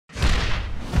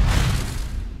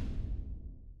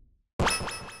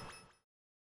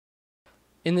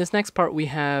In this next part, we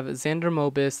have Xander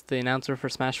Mobus, the announcer for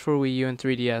Smash for Wii U and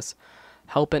 3DS,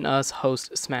 helping us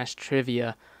host Smash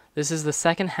Trivia. This is the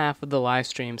second half of the live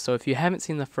stream, so if you haven't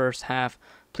seen the first half,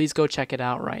 please go check it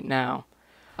out right now.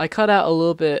 I cut out a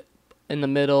little bit in the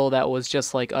middle that was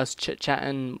just like us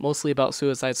chit-chatting mostly about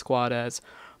Suicide Squad, as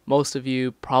most of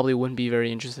you probably wouldn't be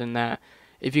very interested in that.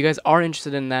 If you guys are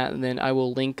interested in that, then I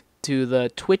will link to the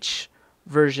Twitch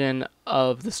version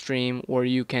of the stream where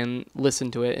you can listen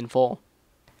to it in full.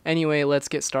 Anyway, let's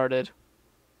get started.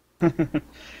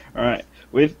 Alright,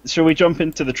 shall we jump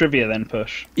into the trivia then,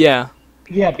 Push? Yeah.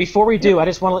 Yeah, before we do, I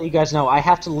just want to let you guys know I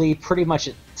have to leave pretty much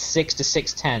at 6 to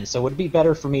 6:10, so would it be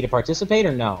better for me to participate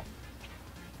or no?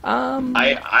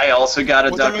 I also got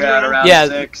a duck out around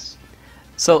 6.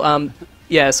 So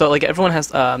so like everyone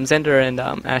has Xander and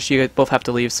Ash, you both have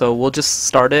to leave, so we'll just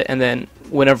start it, and then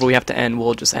whenever we have to end,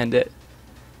 we'll just end it.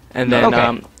 And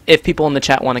then if people in the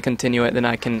chat want to continue it, then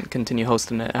I can continue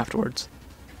hosting it afterwards.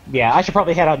 Yeah, I should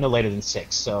probably head out no later than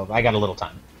 6, so I got a little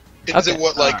time. Is it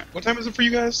what time is it for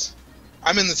you guys?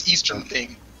 I'm in this Eastern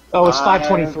thing. Oh, it's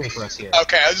 5:23 for us here.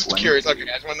 Okay, I was just curious. Okay,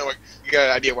 I just want to know what you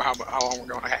got an idea how long we're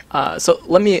going to have. So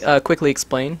let me quickly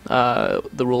explain the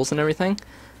rules and everything.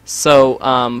 So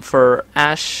for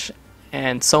Ash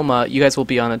and Soma, you guys will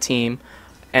be on a team,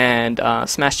 and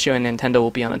Smash and Nintendo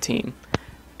will be on a team.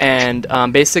 And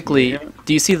basically,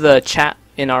 do you see the chat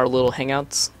in our little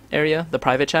Hangouts area, the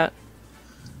private chat?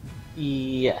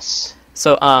 Yes.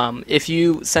 So if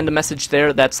you send a message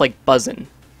there, that's like buzzing.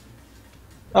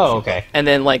 Oh, okay. And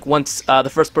then like once the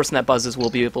first person that buzzes will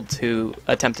be able to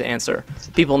attempt to answer.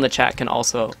 People in the chat can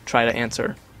also try to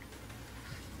answer.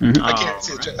 Mm-hmm. I can't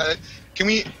see the chat. Can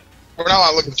we? We're not allowed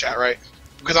to look at the chat, right?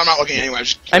 Because I'm not looking anyway.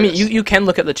 I mean, you can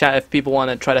look at the chat if people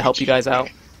want to try to help you guys out.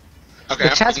 Okay,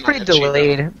 the chat's pretty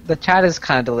delayed. The chat is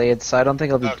kind of delayed, so I don't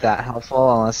think it'll be that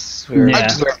helpful unless we're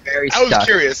very stuck. I was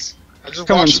curious. I just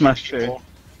Come on, watched Smash people.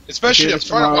 Especially, I'm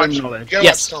trying to watch.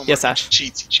 Yes, Ash.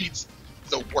 He cheats.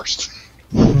 The worst.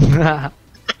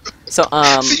 So,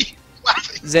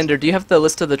 Xander, do you have the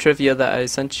list of the trivia that I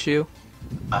sent you?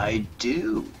 I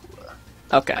do.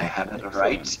 Okay. I have it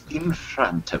right in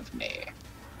front of me.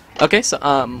 Okay, so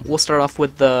we'll start off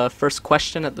with the first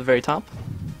question at the very top.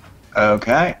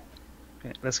 Okay.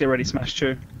 Let's get ready, Smash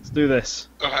 2. Let's do this.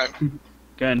 Okay.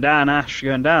 Going down, Ash.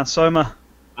 Going down, Soma.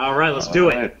 Alright, let's do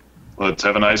it. Let's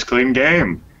have a nice clean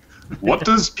game. What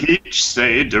does Peach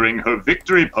say during her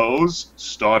victory pose,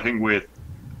 starting with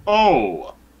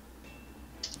 "Oh"?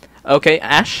 Okay,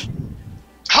 Ash?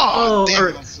 Oh,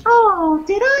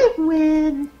 did I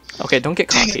win? Okay, don't get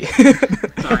cocky.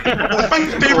 my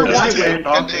favorite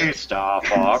one. Okay, Star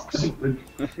Fox.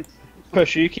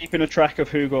 Push, are you keeping a track of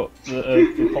who got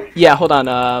the Yeah, hold on.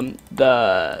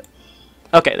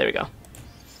 Okay, there we go.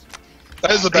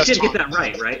 That is the best. I did get that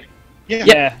right?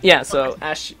 Yeah. So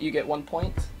Ash, you get 1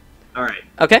 point. All right.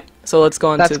 Okay, so let's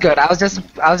go on. That's good. I was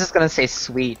just gonna say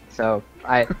sweet, so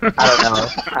I don't know.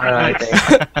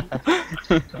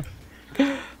 Anything.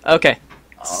 Okay.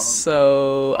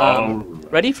 So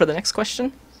ready for the next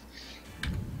question?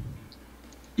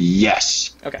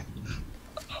 Yes. Okay.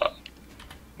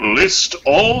 List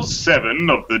all 7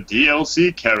 of the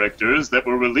DLC characters that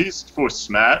were released for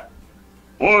Smash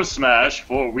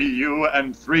for Wii U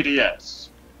and 3DS.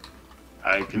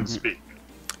 I can speak.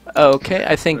 Okay,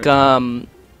 I think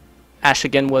Ash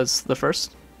again was the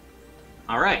first.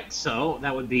 Alright, so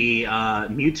that would be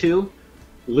Mewtwo,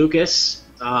 Lucas,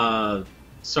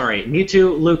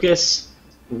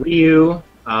 Ryu,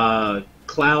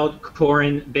 Cloud,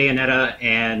 Corrin, Bayonetta,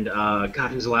 and God,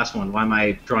 who's the last one? Why am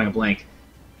I drawing a blank?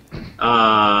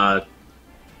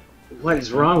 What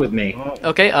is wrong with me?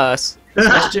 Okay,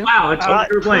 Smash Jim? Wow, I totally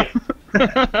drew a blank.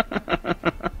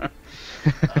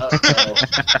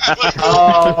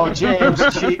 Oh, James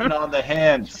cheating on the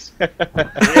hints.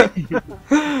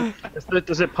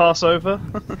 Does it pass over?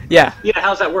 Yeah. Yeah,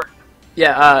 how's that work?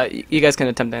 Yeah, you guys can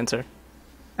attempt to answer.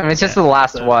 I mean, it's just the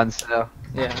last one, so.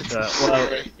 Yeah.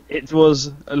 Well, it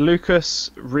was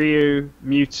Lucas, Ryu,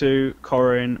 Mewtwo,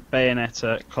 Corrin,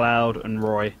 Bayonetta, Cloud, and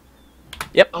Roy.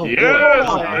 Yep. Oh,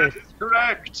 Yes, that's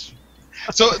correct.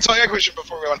 So I got a question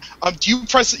before we go on. Do you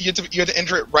press? You have to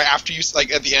enter it right after you,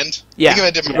 like at the end. Yeah. I think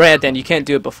I did Right at the end. You can't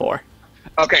do it before.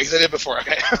 Okay, because I did it before.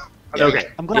 Okay.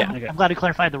 Okay. I'm glad we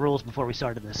clarified the rules before we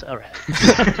started this. All right.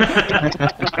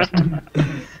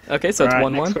 Okay, so it's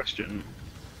 1-1. Next question.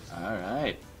 All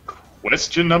right.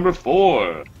 Question number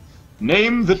 4.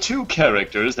 Name the 2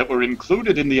 characters that were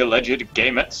included in the alleged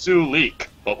Gametsu leak,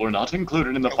 but were not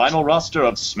included in the final roster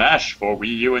of Smash for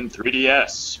Wii U and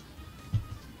 3DS.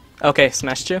 Okay,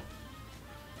 Smash 2.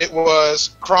 It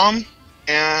was Crom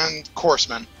and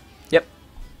Courseman. Yep.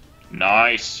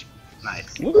 Nice.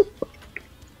 Nice.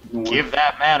 Give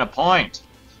that man a point.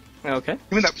 Okay.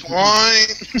 Give me that point.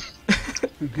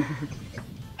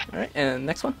 All right, and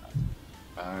next one.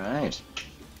 All right.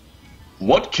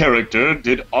 What character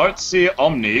did Artsy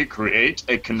Omni create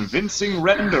a convincing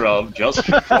render of just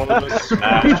before the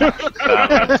Smash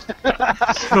ballot?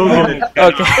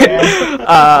 Okay.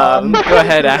 Go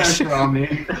ahead, Ash.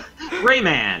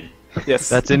 Rayman. Yes.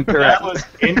 That's incorrect. That was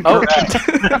incorrect.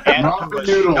 The answer was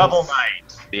Shovel Knight.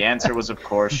 The answer was, of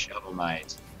course, Shovel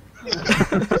Knight.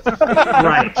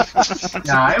 Right.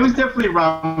 Yeah, it was definitely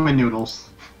ramen noodles.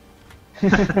 You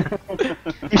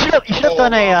should have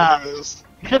done a.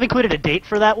 You should have included a date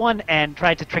for that one and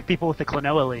tried to trick people with the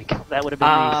Klonoa leak. That would have been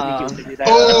the sneaky way to do that.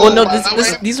 Well, no,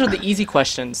 these are the easy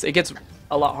questions. It gets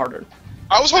a lot harder.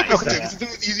 I was hoping to, because it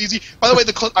was easy. By the way,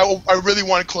 I really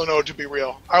wanted Klonoa to be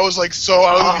real. I was like,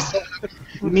 I was so happy.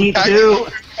 Me too.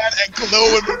 And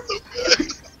Klonoa would be so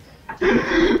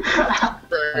good.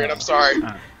 Great, I'm sorry. All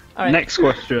right. Next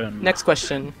question. Next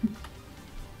question.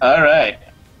 All right.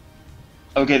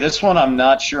 Okay, this one I'm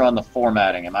not sure on the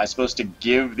formatting. Am I supposed to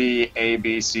give the A,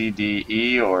 B, C, D,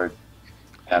 E, or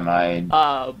am I...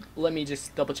 Let me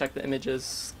just double check the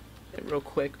images real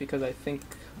quick because I think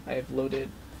I have loaded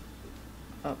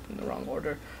up in the wrong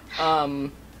order. Oh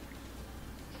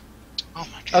my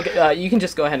God. Okay, you can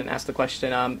just go ahead and ask the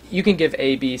question. You can give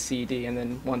A, B, C, D, and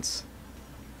then once...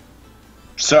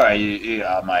 Sorry,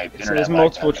 my internet... So there's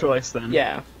multiple choice then.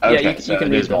 Yeah. Okay, Yeah, so you can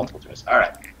it read is them. multiple choice. All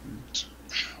right.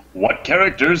 What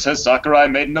characters has Sakurai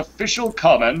made an official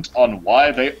comment on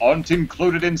why they aren't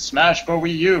included in Smash for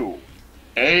Wii U?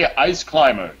 A. Ice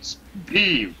Climbers.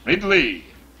 B. Ridley.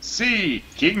 C.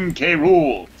 King K.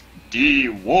 Rool. D.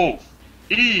 Wolf.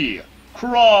 E.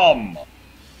 Crom.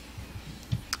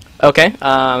 Okay,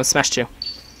 Smash 2.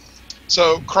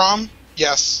 So, Crom,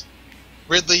 yes.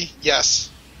 Ridley, yes.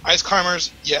 Ice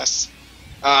Climbers, yes.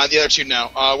 The other two, no.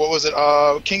 What was it?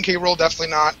 King K. Rool,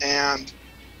 definitely not. And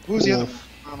who was the other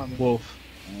one? Wolf.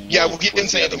 Yeah, we didn't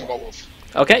say anything about Wolf.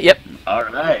 Okay, yep. All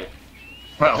right.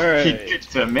 Well, All right. he did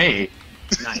to me.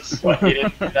 Nice. What, he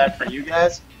didn't do that for you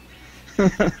guys?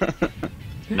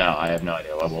 No, I have no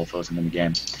idea why Wolf wasn't in the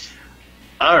game.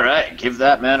 All right, give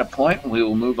that man a point, and we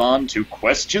will move on to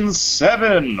question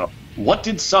 7. What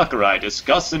did Sakurai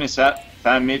discuss in his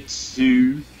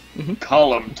Famitsu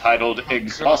column titled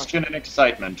Exhaustion and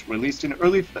Excitement, released in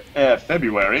early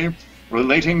February,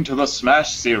 relating to the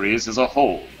Smash series as a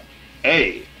whole?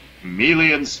 A.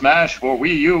 Melee and Smash for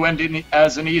Wii U and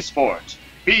as an esport.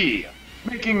 B.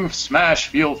 Making Smash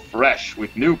feel fresh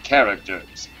with new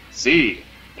characters. C.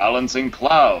 Balancing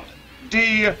Cloud.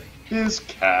 D. His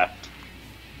cat.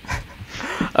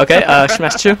 Okay,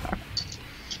 Smash 2.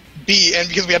 B, and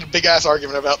because we had a big ass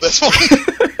argument about this one.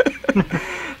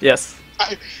 Yes.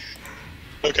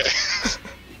 Okay.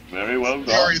 Very well No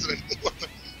done. reason.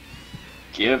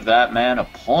 Give that man a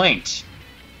point.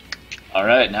 All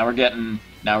right, now we're getting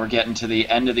to the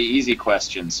end of the easy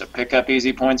questions. So pick up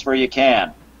easy points where you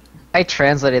can. I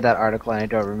translated that article and I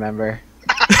don't remember.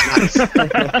 I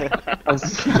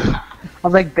was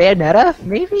like, Bayonetta?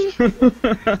 Maybe?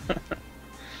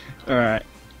 Alright.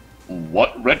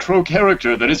 What retro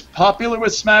character that is popular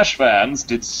with Smash fans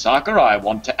did Sakurai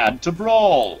want to add to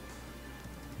Brawl?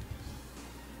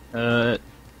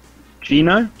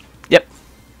 Gino? Yep.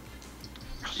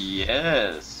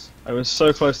 Yes. I was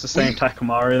so close to saying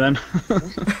Takamari then.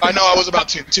 I know I was about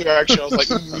to too, actually. I was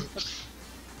like, ooh.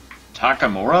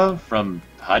 Takamura from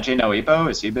Haji no Ippo?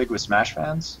 Is he big with Smash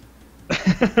fans?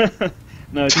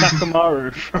 No,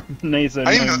 Takamaru from Nazo.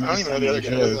 I don't even know the other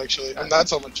guy, actually. I'm not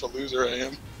so much a loser I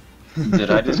am.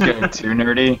 Did I just get too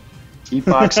nerdy?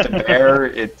 T-Fox to Bear,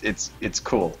 it's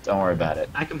cool. Don't worry about it.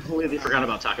 I completely forgot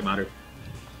about Takamaru.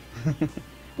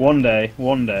 One day.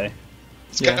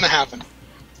 It's gonna happen.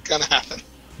 It's gonna happen.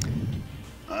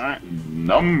 Alright.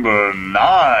 Number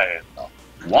 9.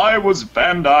 Why was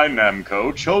Bandai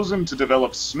Namco chosen to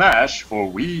develop Smash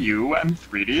for Wii U and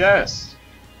 3DS?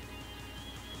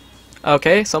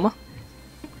 Okay, Soma?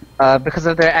 Because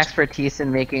of their expertise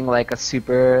in making like a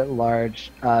super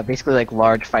large, basically like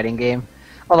large fighting game.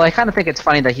 Although I kind of think it's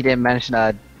funny that he didn't mention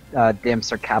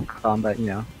Dimps or Capcom, but you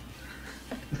know.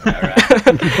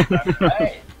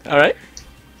 Alright. Alright.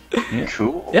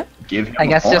 Cool. Yeah. Give him I a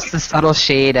guess point. just the subtle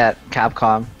shade at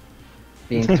Capcom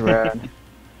being thrown.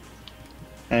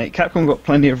 Hey, Capcom got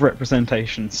plenty of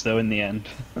representation still in the end.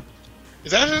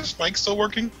 Is that his mic still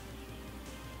working?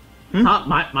 Huh?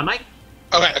 My mic?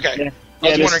 Okay, okay. Yeah. I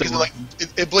was Yeah, wondering it is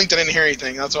because it blinked. I didn't hear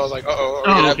anything. That's why I was like, uh-oh. Oh,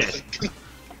 we're gonna okay. have to think.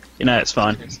 You know, it's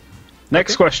fine.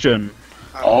 Next question.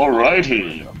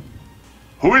 Alrighty.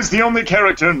 Who is the only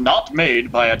character not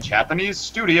made by a Japanese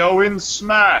studio in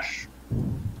Smash?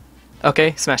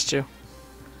 Okay, Smash 2.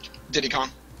 Diddy Kong.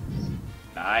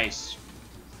 Nice.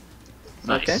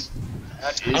 Okay.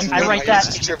 That is I write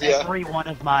that in trivia. every one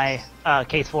of my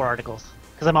Case 4 articles.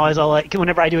 Because I'm always all like,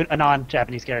 whenever I do a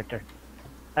non-Japanese character.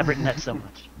 I've written that so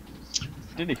much.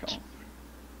 Diddy Kong.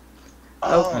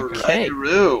 Okay.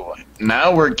 Alrighty-roo.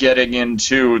 Now we're getting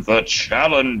into the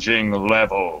challenging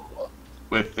level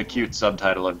with the cute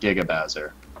subtitle of Giga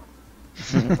Bowser.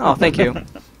 Oh, thank you.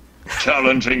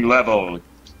 Challenging level.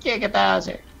 Giga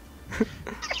Bowser.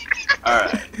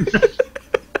 Alright.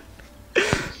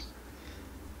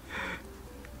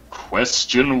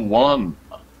 Question 1.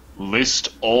 List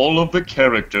all of the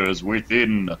characters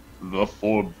within the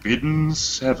Forbidden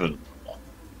 7.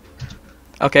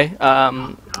 Okay,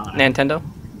 Nintendo.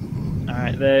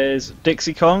 Alright, there's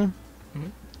Dixie Kong,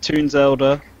 Mhm. Toon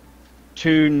Zelda,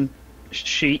 Toon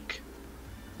Sheik,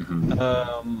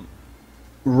 Mhm.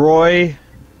 Roy,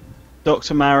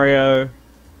 Dr. Mario,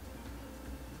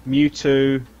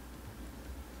 Mewtwo,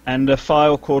 and a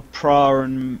file called Pra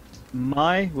and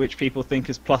Mai, which people think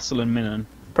is Plusle and Minun.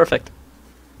 Perfect.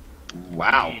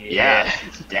 Wow. Yeah.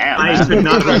 Damn. I could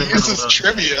not This remember is those.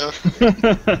 trivia.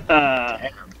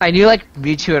 I knew like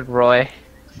Mewtwo and Roy.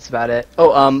 That's about it.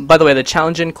 Oh, by the way, the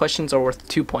challenging questions are worth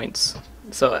 2 points.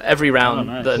 So every round,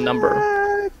 nice. the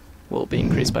number will be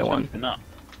increased by 1. No.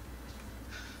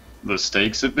 The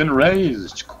stakes have been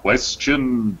raised.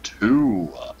 Question 2.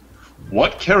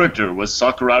 What character was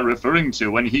Sakurai referring to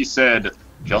when he said,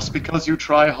 "Just because you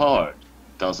try hard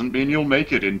doesn't mean you'll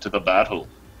make it into the battle"?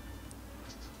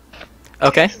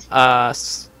 Okay, I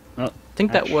Oh,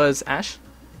 think that was Ash.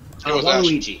 It was Ash.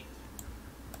 Waluigi.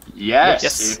 Yes,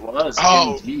 Yes. it was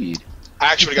Oh. indeed.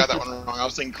 I actually got that one wrong. I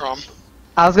was thinking Crom.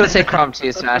 I was gonna say Crom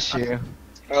too, Smash you.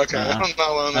 Okay, Yeah. I don't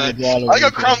know on I that. had I like how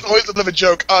Waluigi. Crom's always a bit of a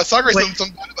joke. Sakurai Wait. said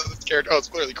something about this character. Oh, it's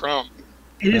clearly Crom.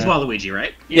 It is Yeah. Waluigi,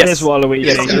 right? Yes. It is Waluigi.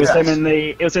 Yes, it was yes. him in the.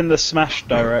 It was in the Smash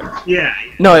Direct. Yeah.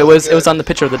 No, it was on the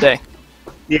picture of the day.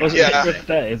 Was it Yeah. Picture of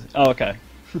the Day? Oh, okay.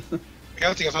 I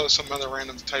gotta think of some other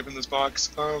random to type in this box.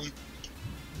 Alright.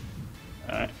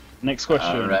 Next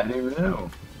question. Alrighty-roo.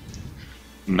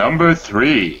 Number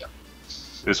 3.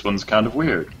 This one's kind of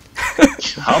weird.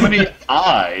 How many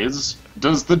eyes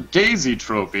does the Daisy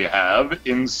Trophy have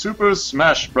in Super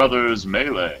Smash Bros.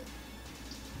 Melee?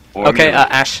 Or Okay, Melee?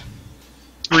 Ash.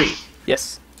 3.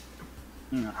 Yes.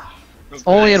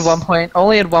 Only at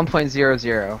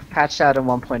 1.00. Patched out in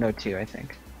 1.02, I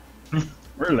think.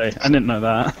 Really? I didn't know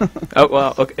that. Oh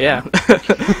well. Okay. Yeah.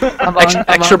 Among,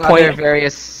 extra among point. other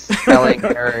various spelling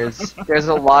errors. There's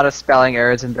a lot of spelling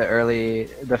errors in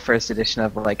the first edition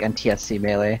of like NTSC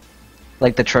Melee.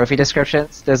 Like the trophy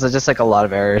descriptions, there's just like a lot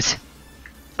of errors.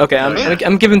 Okay,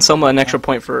 I'm giving Soma an extra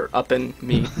point for upping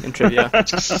me in trivia. I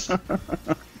didn't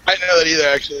know that either,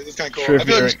 actually. It's kind of cool. I feel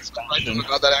Trivia like we should write something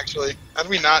about that, actually. Have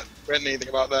we not read anything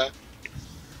about that?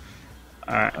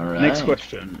 Alright. Alright. Next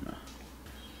question.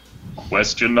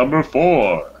 Question number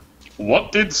 4.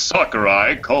 What did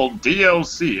Sakurai call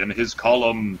DLC in his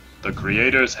column, "The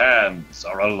Creator's Hands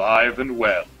Are Alive and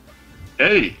Well"?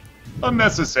 A. A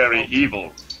necessary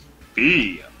evil.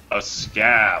 B. A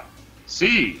scam.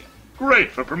 C.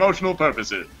 Great for promotional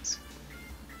purposes.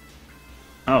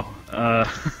 Oh,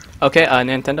 Okay,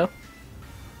 Nintendo.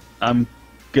 I'm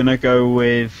gonna go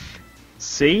with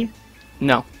C.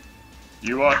 No.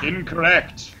 You are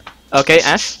incorrect. Okay,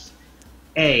 Ash.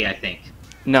 A, I think.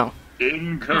 No.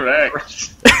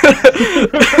 Incorrect.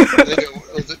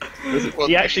 Well,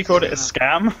 He actually called it a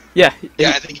scam. Yeah. Yeah,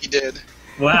 I think he did.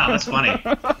 Wow, that's funny.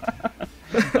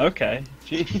 Okay.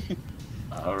 Gee.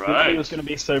 All He right. was gonna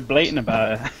be so blatant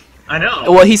about it. I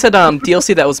know. Well, he said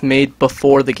DLC that was made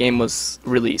before the game was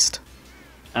released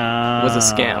was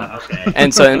a scam. Okay.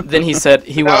 And so then he said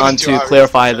he went That on was too to obvious.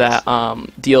 clarify that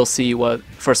DLC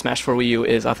for Smash for Wii U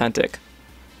is authentic.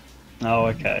 Oh,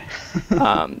 okay.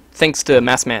 Thanks to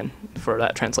Massman for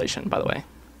that translation, by the way.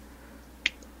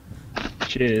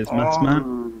 Cheers, Massman.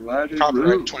 Alrighty-roo.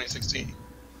 Copyright 2016.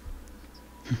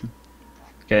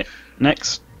 Okay,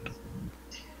 next.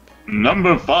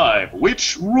 Number 5.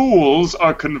 Which rules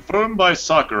are confirmed by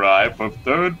Sakurai for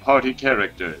third-party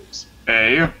characters?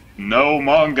 A. No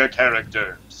manga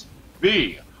characters.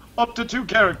 B. Up to 2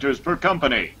 characters per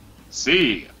company.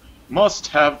 C. Must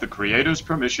have the creator's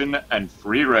permission and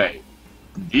free reign.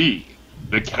 D.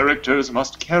 The characters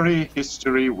must carry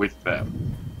history with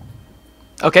them.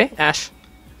 Okay, Ash.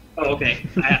 Oh, okay.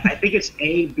 I think it's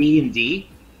A, B, and D.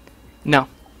 No.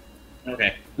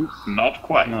 Okay. Not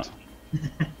quite. No.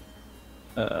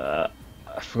 I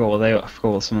forgot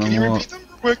what some of Can you them were. repeat them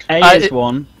real quick? A is it-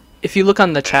 one. If you look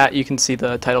on the chat, you can see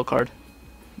the title card.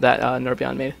 that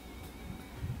Nirbion made.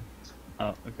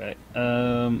 Oh, okay.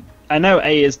 I know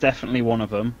A is definitely one of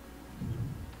them.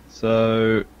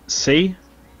 So C,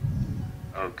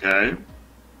 Okay.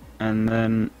 and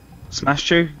then Smash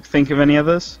Chew. Think of any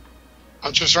others?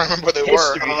 I'm just trying to remember what they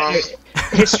History.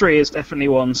 were. History is definitely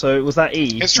one. So was that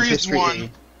E? History Was is one. E?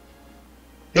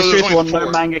 No, History there's is one. only No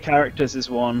four. manga characters is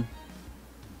one.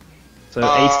 So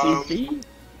ACD.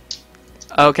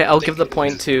 Okay, I'll give the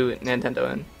point to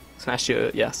Nintendo and Smash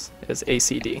U. Yes, is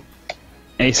ACD.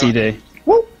 ACD.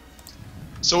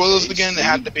 So what was it again? It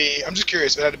had to be. I'm just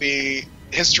curious. It had to be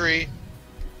history,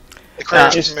 the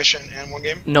creation mission, and one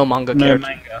game. No manga No character.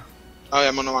 manga. Oh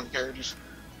yeah, mono characters.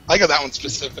 I got that one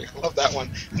specific. I love that one.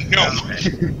 No.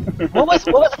 What was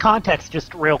the context,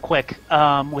 just real quick,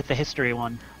 with the history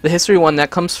one? The history one, that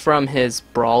comes from his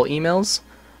Brawl emails,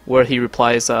 where he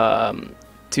replies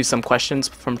to some questions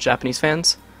from Japanese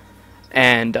fans.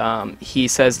 And he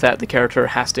says that the character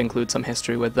has to include some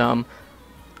history with them.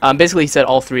 Basically, he said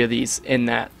all three of these in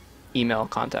that email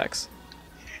context.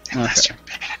 Unless Okay.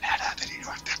 you're Bayonetta, then you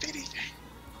don't have to have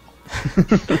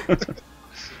anything.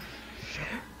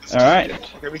 Alright,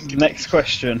 Okay, we can next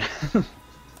question.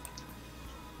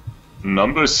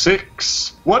 Number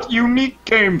 6. What unique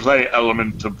gameplay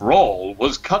element to Brawl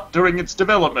was cut during its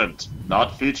development,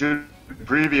 not featured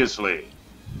previously?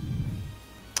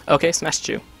 Okay, Smash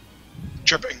U.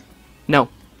 Tripping. No,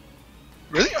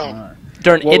 Really? Oh. Alright.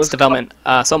 during What its was the development,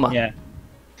 Soma. Yeah.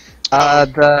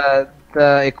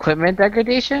 The equipment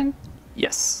degradation?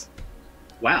 Yes.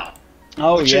 Wow.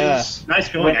 Oh Which yeah. is- Nice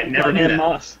going. I never knew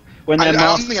that. When I their don't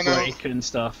masks think I know. break and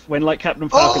stuff. When like Captain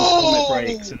Falcon's helmet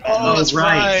breaks and their Oh, that's masks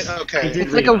right. right. Okay. I did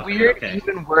It's like read a about that, weird, okay.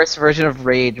 even worse version of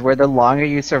Rage, where the longer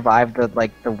you survive,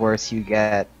 the worse you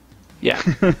get. Yeah.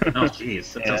 Oh,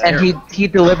 jeez. That sounds And terrible. he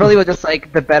deliberately was just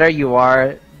like, the better you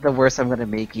are, the worse I'm gonna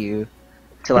make you,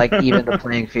 to like even the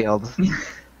playing field.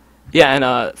 Yeah,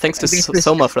 and thanks to Basically-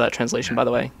 Soma for that translation, by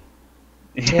the way.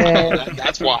 Yeah.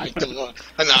 That's why. No,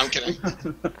 I'm kidding.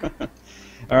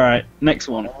 Alright, next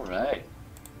one. Alright.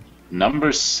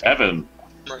 Number 7. I'm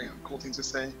running out of cool things to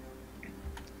say.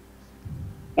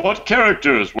 What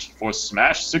characters were for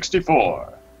Smash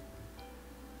 64?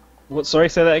 What? Sorry,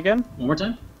 say that again. One more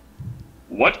time?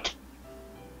 What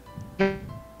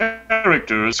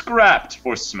characters scrapped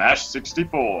for Smash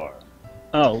 64?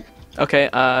 Oh, Okay,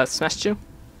 Smash U.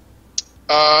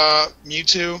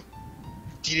 Mewtwo,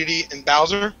 DDD, and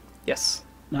Bowser. Yes.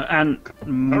 no, and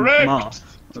Correct. Marth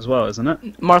as well, isn't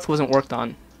it? Marth wasn't worked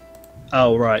on.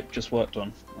 Oh right, just worked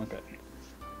on. Okay.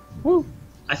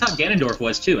 I thought Ganondorf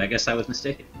was too. I guess I was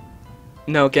mistaken.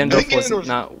 No, Gandalf think was Ganondorf's-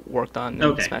 not worked on in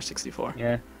Okay. Smash 64.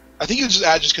 Yeah. I think he was just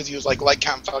added just because he was like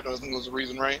Captain Falcon. I think was the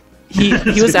reason, right? He That's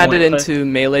was a good added point. into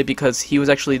Melee because he was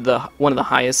actually one of the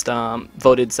highest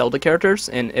voted Zelda characters,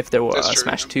 and if there were That's a true,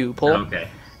 Smash yeah. 2 poll, Okay.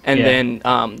 and Yeah.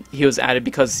 then he was added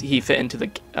because he fit into the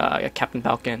Captain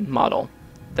Falcon model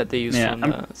that they used Yeah, from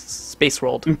the Space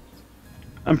World.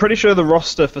 I'm pretty sure the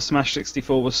roster for Smash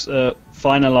 64 was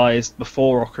finalized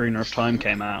before Ocarina of Time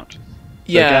came out. So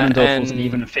Yeah, Ganondorf and wasn't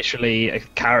even officially a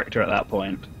character at that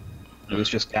point. It was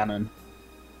just Ganon.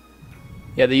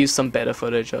 yeah, they used some beta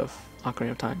footage of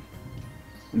Ocarina of Time.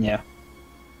 Yeah.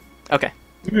 Okay.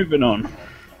 Moving on.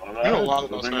 I know a lot of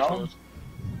those moving Smash on. Bros.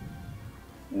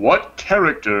 What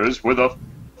characters were the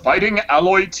Fighting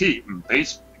Alloy team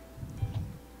based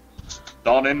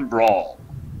on in Brawl?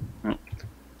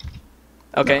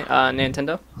 Okay,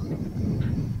 Nintendo.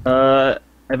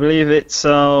 I believe it's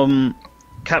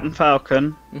Captain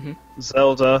Falcon, Mhm.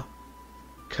 Zelda,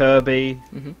 Kirby,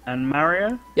 Mhm. and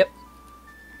Mario.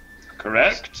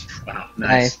 Correct. Wow.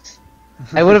 Nice.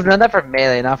 I would have known that for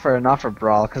Melee, not for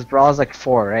Brawl, because Brawl is like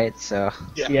 4, right? So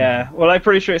Yeah, well, I'm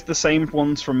pretty sure it's the same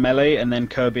ones from Melee, and then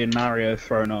Kirby and Mario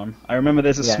thrown on. I remember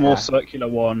there's a Yeah. small circular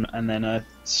one, and then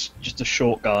just a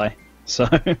short guy. So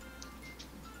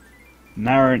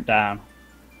narrow it down.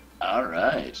 All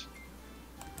right.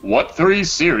 What 3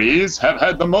 series have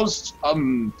had the most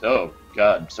oh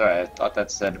god, sorry, I thought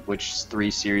that said which 3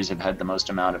 series have had the most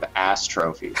amount of ass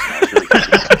trophies. I was really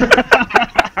confused.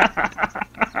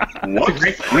 What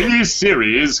 3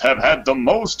 series have had the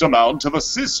most amount of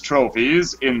assist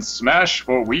trophies in Smash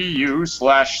for Wii U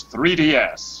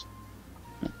 /3DS?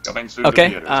 Coming soon to Okay,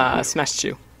 theaters. Smash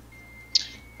 2.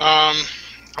 I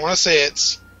want to say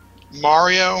it's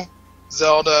Mario,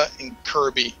 Zelda, and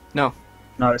Kirby. No.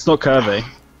 No, it's not Kirby.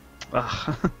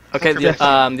 Ugh. Okay, the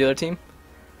other team.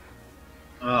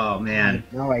 Oh man.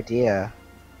 no idea.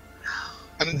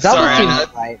 And Zelda sorry,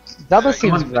 seems right. Zelda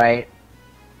seems right.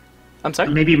 I'm sorry.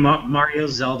 Maybe Mario,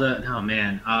 Zelda. Oh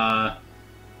man. I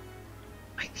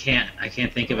can't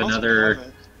think of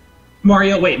another.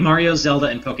 Mario, Zelda,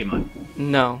 and Pokemon.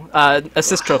 No,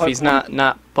 assist trophies, not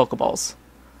Pokeballs.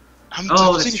 I'm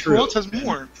that's seeing true. who else has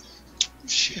more.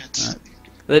 Shit.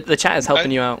 The chat is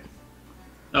helping you out.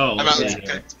 Oh, I'm out. yeah.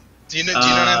 Okay. Do you know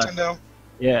Nintendo?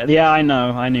 Yeah, I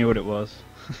know. I knew what it was.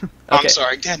 Oh, Okay. I'm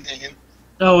sorry. Dang it.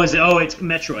 Oh, is it? Oh, it's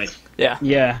Metroid. Yeah.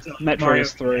 Yeah, So, Metroid Mario-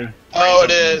 is 3. Oh,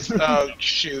 it is. Oh,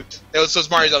 shoot. So it's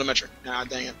Mario's Elementary. Nah,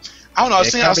 dang it. I don't know. I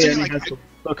was thinking like.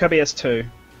 Well, Kirby has 2.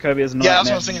 Kirby has 9. Yeah, that's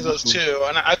what I was thinking. Those two,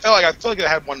 and I feel like I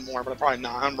had one more, but I'm probably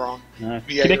not. I'm wrong. No.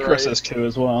 Yeah, Kid you're Icarus right. has 2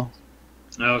 as well.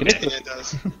 Okay. Yeah, it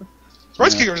does.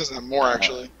 Surprise Kicker doesn't have more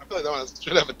actually. I feel like that one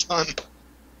should have a ton.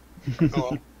 Oh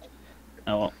well.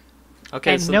 Oh well.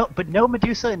 Okay. And So no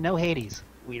Medusa and no Hades.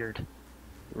 Weird.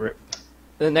 Rip.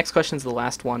 the next question is the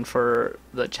last one for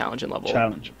the challenge and level.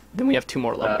 Challenge. Then we have 2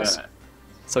 more levels,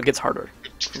 so it gets harder.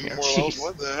 Two more levels.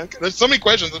 What the heck? There's so many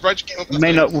questions. That's right. You came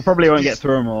up with We probably won't get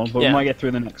through them all, but Yeah. we might get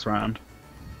through the next round.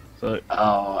 So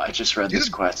Oh, I just read this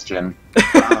question.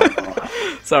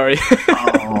 Sorry.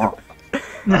 Oh.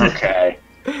 Okay.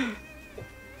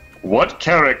 What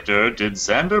character did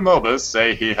Xander Mobus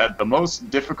say he had the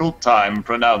most difficult time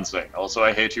pronouncing? Also,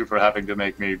 I hate you for having to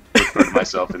make me refer to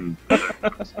myself in...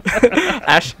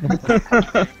 Ash.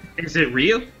 Is it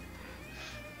Ryu?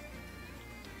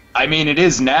 I mean, it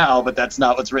is now, but that's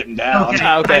not what's written down.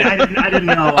 Okay. Okay. I didn't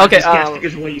know. Okay, I just guessed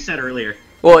because of what you said earlier.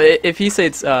 Well, if he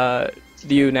says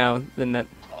you now, then that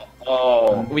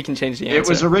Oh. we can change the answer. It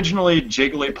was originally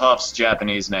Jigglypuff's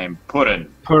Japanese name, Purin.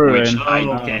 Purin. Which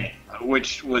Oh, okay.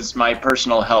 which was my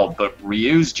personal help, but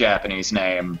Ryu's Japanese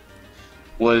name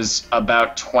was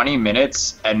about 20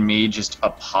 minutes and me just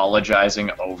apologizing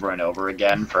over and over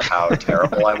again for how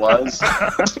terrible I was.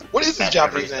 What is his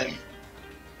Japanese name?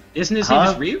 Isn't his name Huh?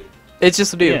 just Ryu? It's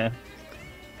just you. yeah.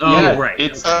 Oh, Yeah, right.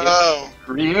 It's, Oh. it's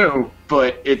Ryu,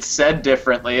 but it's said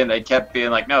differently, and they kept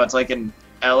being like, no, it's like an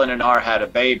Ellen and R had a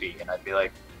baby, and I'd be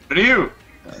like, Ryu!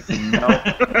 Like, no.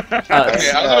 Okay, I was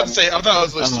about to say. I thought it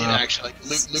was Lucina actually. Like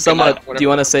Luke Somewhat. Do you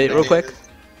want to say it real quick?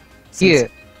 Yeah.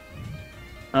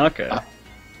 Okay.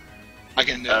 I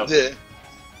can do Oh. it.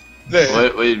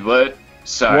 What?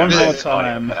 Sorry. One more Yeah.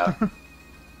 time.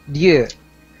 Yeah.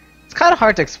 It's kind of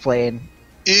hard to explain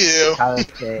Ew. how to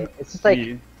say. It's just like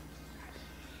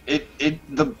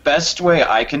The best way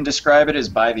I can describe it is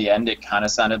by the end it kind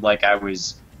of sounded like I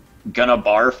was gonna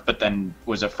barf, but then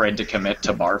was afraid to commit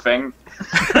to barfing.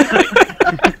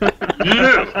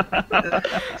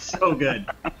 So good.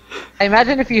 I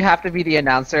imagine if you have to be the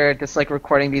announcer, just like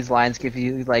recording these lines gives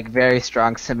you like very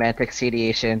strong semantic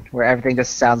sediation, where everything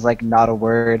just sounds like not a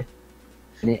word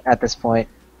at this point.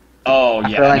 Oh I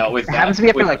yeah, feel like no. With it that, happens to me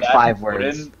after with like that 5 put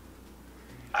words. in,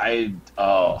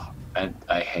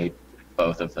 I hate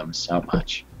both of them so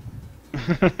much.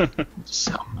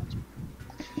 So much.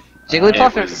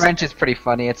 Jigglypuff it in was- French is pretty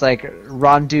funny. It's like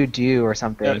rondu-du or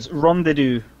something. Yeah, it's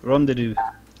rendezvous. Rendezvous.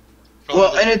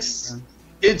 Well, and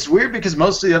it's weird because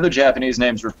most of the other Japanese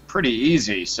names were pretty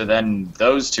easy. So then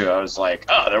those two, I was like,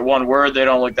 oh, they're one word. They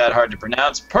don't look that hard to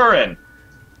pronounce. Purin.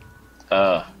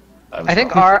 I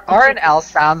think R and L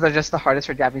sounds are just the hardest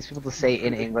for Japanese people to say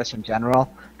in English in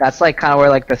general. That's like kind of where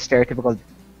like the stereotypical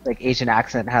like Asian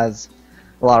accent has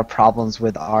a lot of problems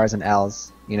with R's and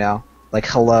L's. You know, like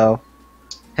hello,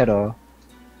 hello.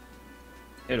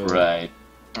 Right.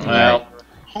 Well,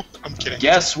 I'm kidding.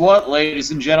 guess what,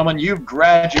 ladies and gentlemen? You've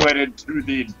graduated to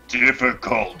the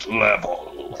difficult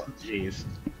level. Jeez.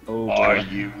 Oh, Are boy.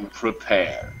 you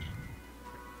prepared?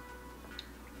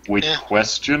 With Yeah.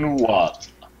 question 1.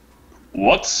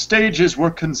 What stages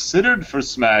were considered for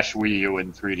Smash Wii U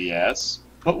and 3DS,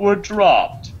 but were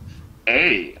dropped?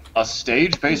 A. A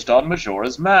stage based on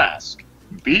Majora's Mask.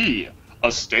 B.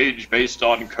 A stage based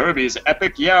on Kirby's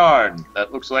Epic Yarn.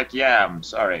 That looks like yam,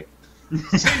 sorry.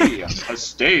 C. A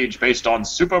stage based on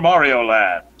Super Mario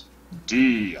Land.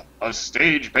 D. A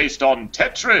stage based on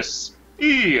Tetris.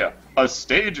 E. A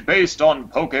stage based on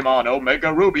Pokemon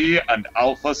Omega Ruby and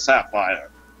Alpha Sapphire.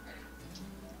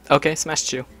 Okay, Smash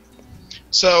 2.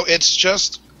 So it's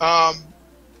just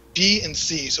B and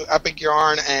C. So Epic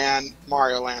Yarn and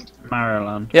Mario Land. Mario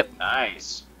Land.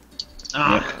 Nice.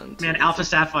 Man, Alpha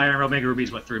Sapphire and Omega Ruby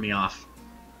is what threw me off.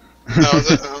 Oh,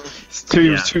 is it? It's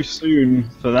too Yeah. too soon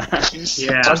for that.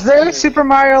 Yeah. Was there a Super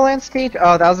Mario Land stage?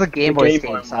 Oh, that was a Game Boy Game Boy stage.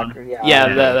 one. Soccer. Yeah,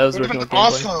 Yeah. that was It would original have been gameplay.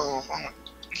 awesome. Oh my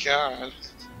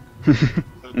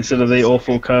god. Instead of the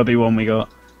awful Kirby one we got.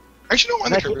 I actually don't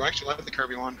mind the Like- Kirby one. I actually like the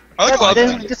Kirby one. I like a lot it,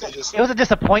 of was the just, stages. it was a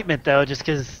disappointment though, just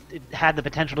because it had the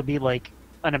potential to be like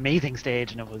an amazing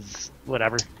stage, and it was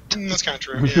whatever. That's kind of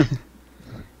true. Yeah.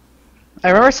 I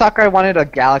remember Sakurai wanted a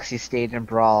Galaxy stage in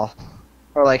Brawl,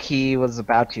 or like he was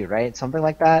about to, right? Something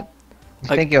like that.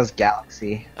 I think it was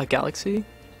Galaxy. A Galaxy?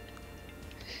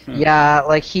 Yeah,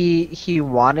 like he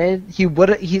would I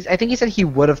think he said he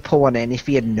would have put one in if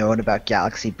he had known about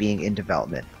Galaxy being in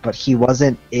development, but he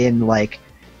wasn't in like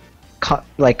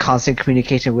constant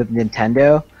communication with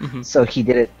Nintendo, so he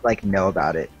didn't like know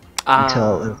about it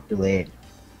until it was too late.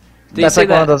 That's like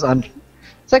one of those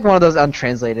it's like one of those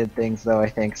untranslated things though, I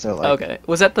think. So like Okay.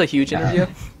 Was that the huge interview?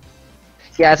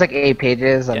 Yeah, it's like 8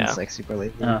 pages and it's like super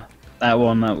lazy. That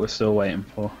one that we're still waiting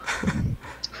for.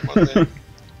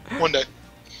 One day.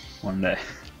 One day.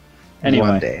 Anyway.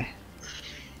 One day.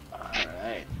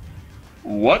 Alright.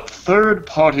 What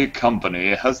third-party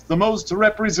company has the most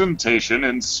representation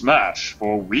in Smash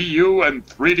for Wii U and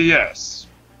 3DS?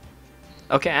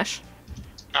 Okay, Ash.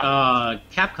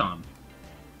 Capcom.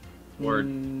 Or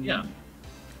yeah.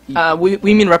 We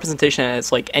mean representation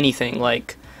as like anything,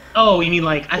 like. Oh, you mean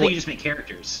like I think you just make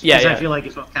characters. Yeah, 'Cause yeah. I feel like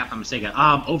it's both Capcom and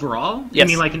Sega. Overall, Yes.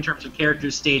 you mean like in terms of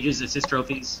characters, stages, assist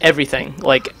trophies? Everything,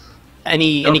 like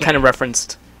any kind of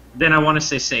referenced. Then I want to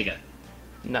say Sega.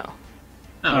 No.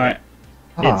 Oh, All right.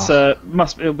 It's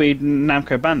it'll be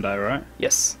Namco Bandai, right?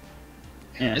 Yes.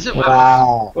 Yeah. Is it?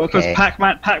 Wow. Well, because Okay.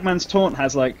 Pac-Man's Taunt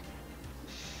has like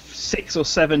 6 or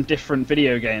 7 different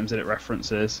video games that it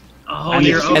references. Oh, And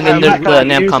you're then okay. there's the Pac-Man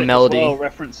Namco Music as Melody. well,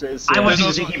 references. I yeah. wasn't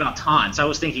There's even thinking about taunts. I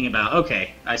was thinking about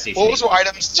okay, I see. Well, those were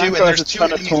items too, and Namco has there's a 2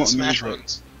 ton of enemies in taunt Smash music.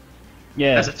 runs.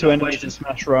 Yeah, That's a 2 tough enemies question. in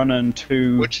Smash Run and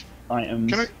 2 Which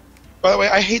items. can I? By the way,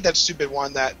 I hate that stupid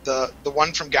one. That the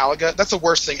one from Galaga. That's the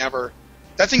worst thing ever.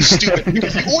 That thing's stupid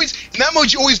because you always in that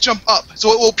mode you always jump up,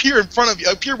 so it will appear in front of you,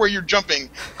 appear where you're jumping.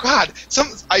 God,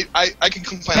 I can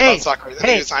complain about Sakurai. The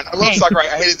design. I love Sakurai.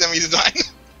 I hate his enemy design.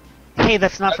 Hey,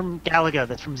 that's not from Galaga.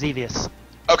 That's from Xevious.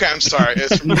 Okay, I'm sorry.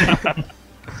 It's from,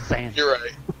 Saying. you're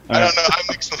right. I don't know. I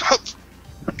mixed them up.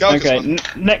 Galaga's Okay,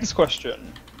 fun. next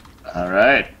question.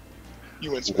 Alright.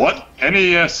 You win. Smith. What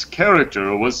NES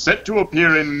character was set to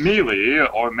appear in Melee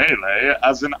or Melee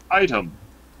as an item?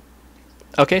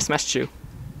 Okay, Smash 2.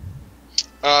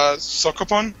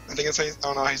 Sokopon? I think it's how I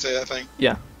don't know how you say that thing.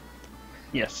 Yeah.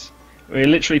 Yes. We were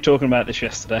literally talking about this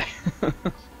yesterday.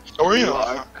 Oh, were you? You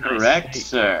are correct,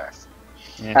 sir.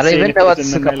 Yeah, I don't see even if know what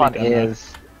it's in the Sukapon melee demo.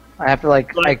 is. I have to I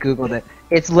googled it.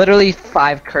 It's literally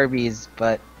 5 Kirby's,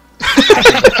 but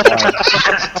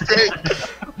That's great.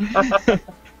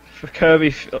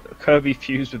 Kirby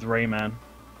fused with Rayman.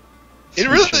 It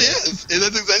really is.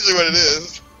 That's essentially what it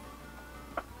is.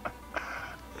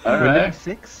 Wouldn't it Alright. be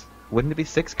 6? Wouldn't it be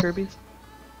 6 Kirby's?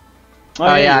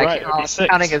 oh yeah, you're right, it'd be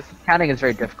 6. counting is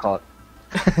very difficult.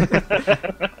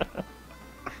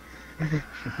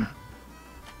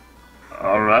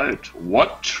 Alright.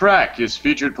 What track is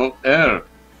featured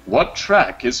What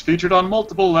track is featured on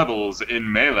multiple levels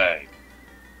in Melee?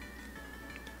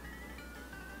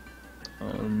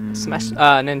 Smash.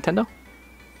 Nintendo.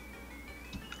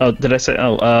 Oh, did I say?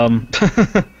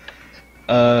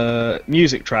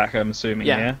 Music track. I'm assuming.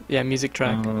 Yeah. Yeah. Music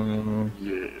track.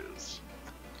 Yes.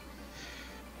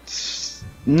 It's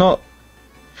not.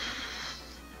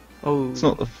 Oh. It's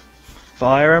not the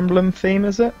Fire Emblem theme,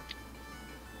 is it?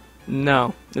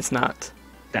 No, it's not.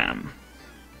 Damn.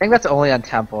 I think that's only on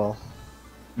Temple.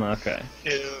 Okay.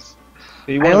 It is.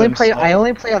 I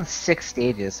only play on 6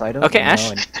 stages, so I don't Okay, know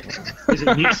Ash. anything. Is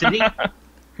it Mute City?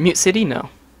 Mute City. No.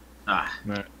 Ah,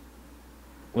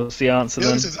 What's the answer I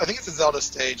then? think it's a Zelda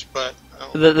stage, but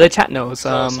I don't The chat knows.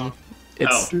 Zelda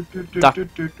It's Oh. Doc-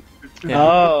 yeah.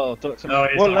 Oh, Dr. Oh,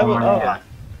 it's what on level? one, Oh, yeah.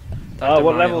 what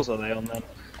Mario. levels are they on then?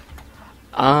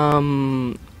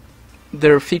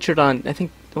 They're featured on. I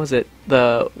think was it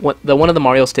the one of the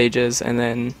Mario stages, and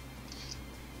then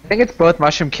I think it's both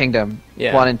Mushroom Kingdom,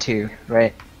 Yeah. 1 and 2,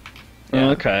 right? Yeah.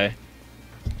 Okay.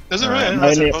 Does it Alright, really?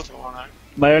 Unless they're mainly- both on.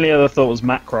 My only other thought was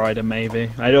Mac Rider, maybe.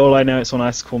 All I know it's on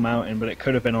Icicle Mountain, but it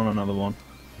could have been on another one.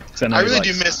 'Cause know I he really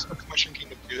likes do miss Mushroom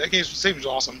Kingdom 2. That game was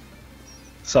awesome.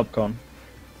 Subcon.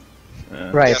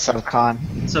 Right, Yeah. Subcon.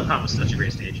 Subcon was such a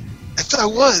great stage. It's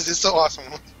so awesome.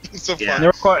 It's so fun. Yeah. There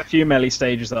are quite a few melee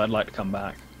stages that I'd like to come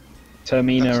back.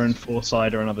 Termina and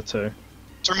Foresight are another 2.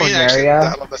 For me, actually, Corneria.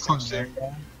 I love that stage too.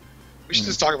 We should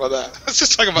just talk about that. Let's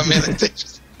just talk about melee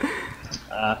stages.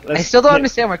 I still don't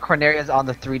understand why Corneria is on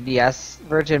the 3DS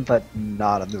version, but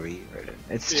not on the Wii U version.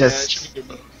 It's Yeah, it just... should be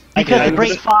good. Because Okay, the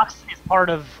Great but- Fox is part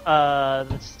of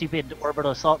the stupid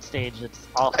orbital assault stage that's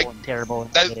awful and terrible.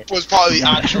 And I hate That it. was probably the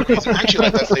actual reason. I actually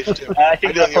like that stage too. I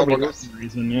think I that do probably the was the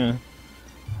reason, yeah.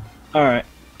 Alright,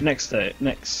 next stage.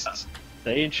 Next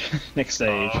stage.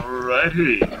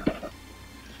 Alrighty.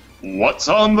 What's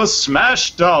on the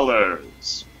Smash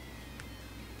Dollars?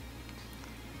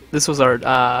 This was our.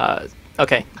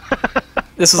 Okay.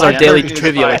 This was our Yeah, daily Kirby's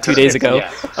trivia like 2 days ago.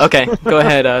 yes. Okay, go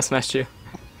ahead, Smash 2.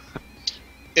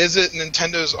 Is it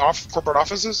Nintendo's corporate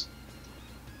offices?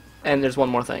 And there's one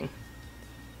more thing.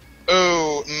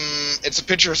 Oh, it's a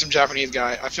picture of some Japanese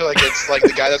guy. I feel like it's like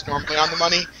the guy that's normally on the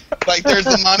money. Like there's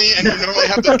the money, and you normally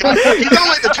have this guy. He's on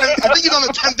like the 10. I think he's on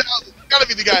the 10,000. It's gotta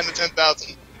be the guy in the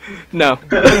 10,000. No.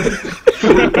 There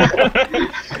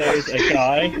is a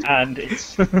guy, and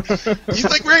it's. He's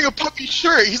like wearing a puffy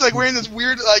shirt. He's like wearing this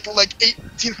weird like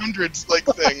 1800s like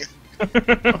thing.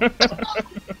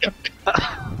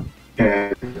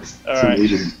 Yeah, All right.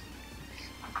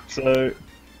 So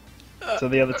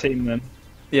the other team then.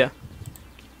 Yeah.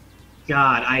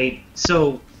 God, It's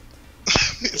a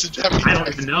Japanese. I don't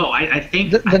even know. I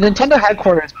think The Nintendo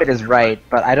headquarters bit is right,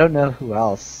 but I don't know who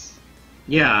else.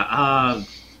 yeah.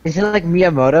 Is it like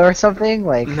Miyamoto or something?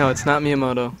 Like No, it's not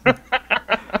Miyamoto.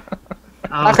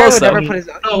 Sakurai Close, would though. never put his.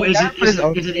 Oh, is never it put his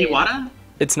own name. Iwata?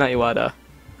 It's not Iwata.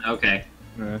 Okay.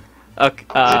 Okay,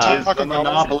 It is the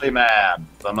Monopoly Man.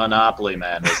 The Monopoly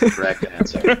Man is the correct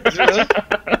answer. Is it really?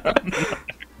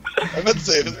 I meant to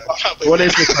say it was Monopoly. What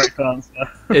is the correct answer?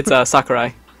 it's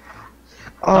Sakurai.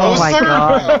 Oh my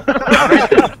Sakurai.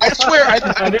 god! I swear, I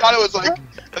thought it was like.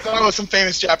 I thought it was some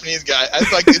famous Japanese guy. I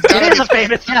was like, it's gotta It is be a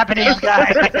famous Japanese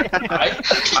guy.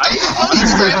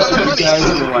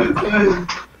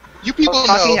 You people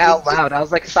Talking know. out loud, I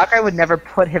was like, Sakurai would never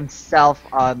put himself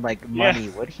on like money,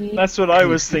 Yeah. would he? That's what I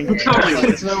was thinking.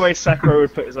 There's no way Sakurai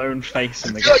would put his own face in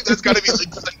I the feel game. like there's gotta be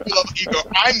like some level ego.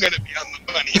 I'm gonna be on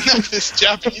the money, not this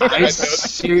Japanese guy. I knows.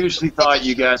 seriously thought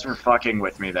you guys were fucking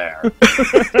with me there.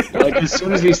 Like, as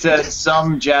soon as he said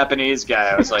some Japanese guy,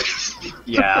 I was like,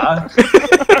 yeah.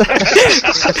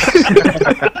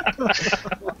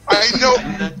 I know.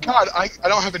 God, I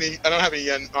don't have any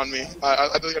yen on me.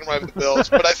 I don't have the bills,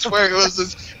 but I swear it was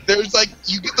this. There's like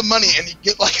you get the money and you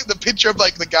get like the picture of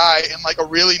like the guy in like a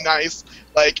really nice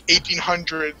like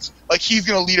 1800s. Like he's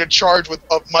gonna lead a charge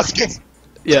of muskets.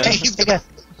 Yeah. He's I gonna,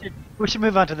 guess we should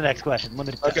move on to the next question.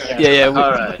 Limited time. okay. Yeah,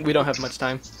 Alright. we don't have much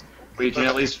time. We can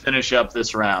at least finish up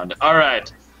this round.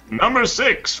 Alright. Number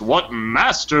 6. What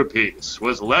masterpiece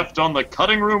was left on the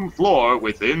cutting room floor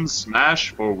within Smash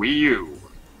for Wii U?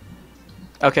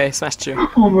 Okay, Smash 2.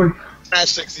 Oh my, Smash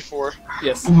 64.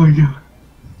 Yes. oh my god.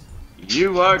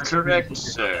 You are correct,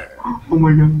 sir. Oh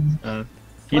my god.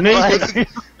 Unique. What's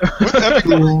epic?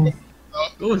 Oh,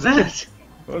 What was that?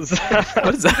 What was that?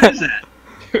 What is What that? is that?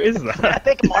 Who is that?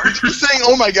 Epic March. He's saying,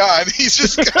 "Oh my God!" He's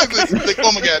just he's like,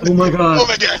 "Oh my God! oh my god. Oh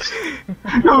my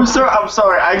God!" No, I'm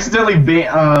sorry. I accidentally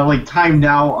like timed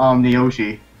out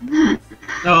Naoshi.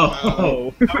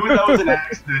 Oh. That was an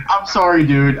accident. I'm sorry,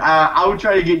 dude. I would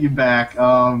try to get you back.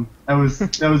 That was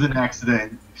an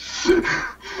accident.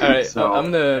 Alright, So-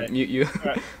 I'm gonna mute you.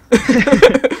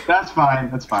 That's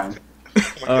fine. That's fine.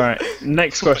 All right.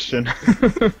 Next question.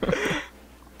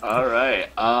 Alright,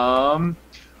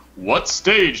 what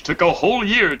stage took a whole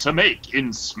year to make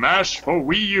in Smash for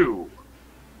Wii U?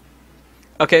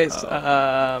 Okay,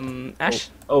 Ash?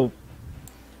 Oh,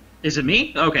 Is it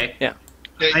me? Okay. There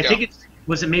you I go. think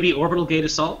was it maybe Orbital Gate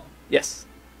Assault? Yes.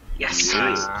 Yes.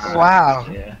 Wow.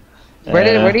 yeah. Where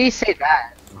did he say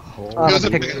that? It was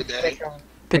a pick- pick of the day. I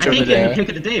Picture of think the it day. pick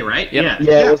of the day, right? Yep. Yeah.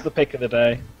 Yeah, it was the pick of the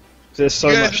day. There's so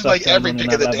You guys much did stuff like going every on pick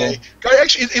in of the that level. day. God,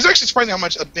 actually, it's actually surprising how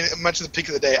much of the pick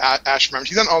of the day Ash remembers.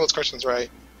 He's done all those questions right.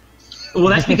 Well,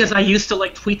 that's because I used to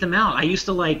like tweet them out. I used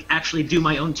to like actually do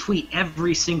my own tweet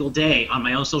every single day on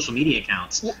my own social media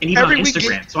accounts, Well, and even on every week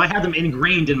Instagram. So I had them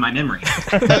ingrained in my memory.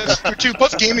 That's true too.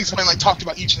 Plus, GameXplain like talked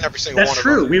about each and every single That's one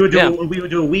true. of them. We would do Yeah. we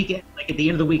would do a weekend, like at the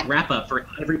end of the week wrap up for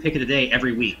every pick of the day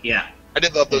every week. Yeah. I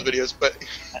did love those videos, but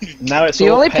Now it's The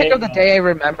all only pick paying of the off. day I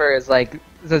remember is like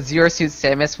the Zero Suit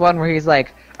Samus one, where he's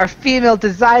like, "Our female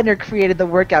designer created the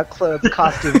workout clothes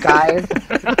costume, guys."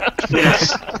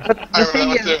 Yes. But I the thing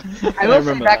remember is, that too. I will say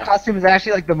remember that that. costume is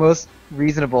actually like the most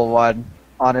reasonable one.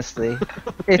 Honestly,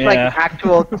 it's like Yeah.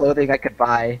 actual clothing I could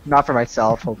buy, not for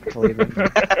myself, hopefully. But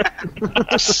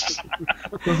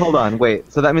Well, hold on, wait.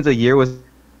 So that means a year was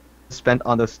spent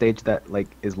on the stage that like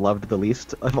is loved the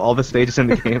least of all the stages in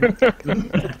the game.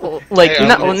 Like, Yeah,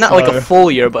 not like a so-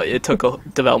 full year, but it took a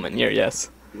development year, yes.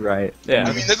 Right. Yeah.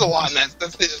 I mean, there's a lot in that.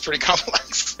 That's it's pretty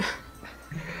complex.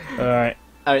 All right.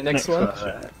 Alright, next one.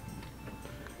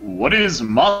 What is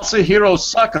Masahiro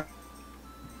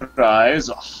Sakurai's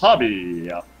hobby?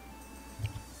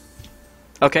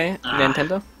 Okay,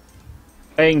 Nintendo?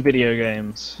 Playing video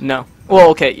games. No. Well,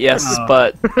 okay, yes, Oh.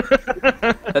 but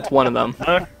that's one of them.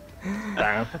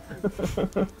 Damn.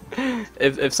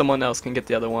 If someone else can get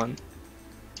the other one.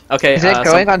 Okay, is it some-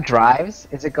 going on drives?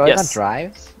 Is it going on Yes.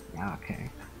 drives? Yeah, okay.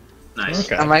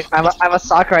 Nice. Okay. I'm a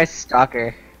Sakurai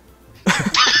stalker.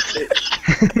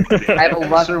 I have a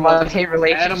love-hate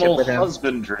relationship Animal with him.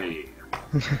 husbandry.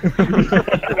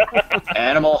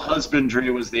 Animal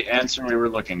husbandry was the answer we were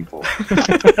looking for.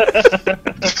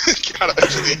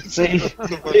 See,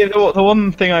 the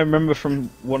one thing I remember from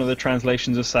one of the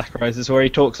translations of Sakurai's is where he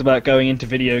talks about going into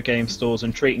video game stores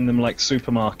and treating them like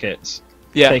supermarkets.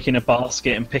 Yeah. Taking a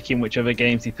basket and picking whichever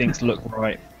games he thinks look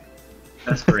right.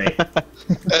 That's great. That's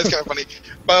kind of funny.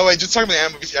 By the way, just talking about the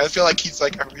animal movies, I feel like he's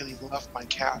like, I really love my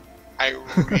cat. I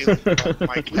really love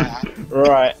my cat.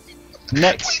 Right.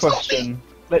 Next question.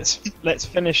 Let's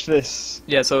finish this.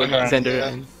 Yeah, so Xander.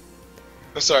 Yeah.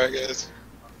 I'm sorry, guys.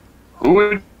 Who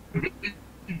would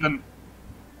even...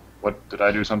 What, did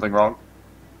I do something wrong?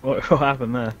 What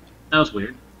happened there? That was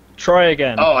weird. Try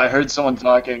again. Oh, I heard someone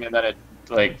talking and then it,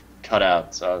 like, cut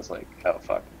out, so I was like, oh,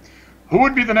 fuck. Who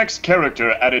would be the next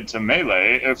character added to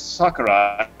Melee if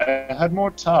Sakurai had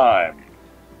more time?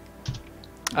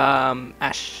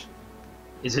 Ash.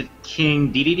 Is it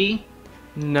King DDD?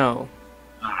 No.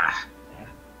 Ah,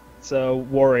 So,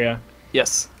 Warrior.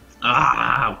 Yes.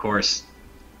 of course.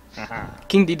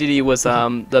 King DDD was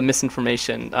the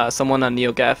misinformation. Someone on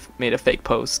NeoGaf made a fake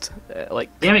post,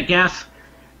 Damn it, Gaff.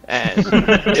 and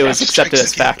it was accepted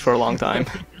as fact for a long time.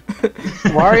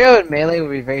 Wario and Melee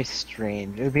would be very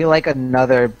strange. It would be like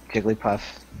another Jigglypuff.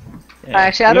 Yeah.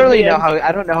 Actually, I don't really know how.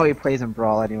 I don't know how he plays in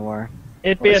Brawl anymore.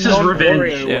 It'd be This a is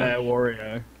non-Wario Yeah.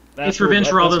 Wario. It's revenge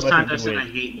for all those that's times what I've said I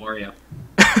it'd hate Wario.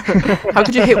 How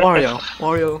could you hate Wario?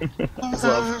 Wario is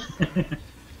love. be.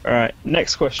 Alright,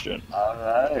 next question.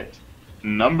 Alright.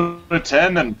 Number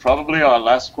 10, and probably our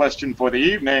last question for the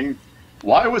evening.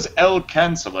 Why was L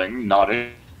canceling not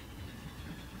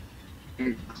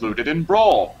included in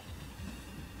Brawl?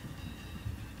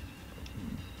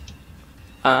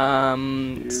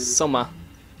 Soma.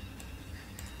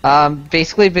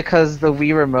 Basically because the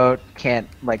Wii remote can't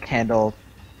handle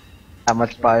that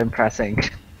much button pressing.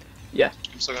 Yeah.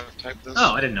 I'm still gonna type this.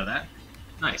 Oh, I didn't know that.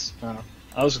 Nice.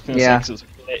 I was just going to Yeah. say 'cause it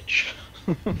was a glitch.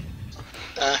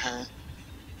 Uh-huh.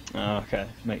 Oh, okay,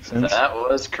 makes sense. That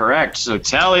was correct. So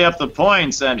tally up the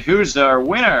points, and who's our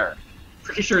winner?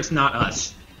 Pretty sure it's not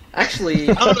us. Actually,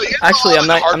 I don't know, you actually, know, I'm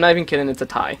not. hard- I'm not even kidding. It's a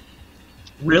tie.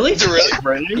 Really? Is it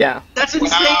really? Yeah. That's insane.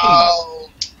 Wow.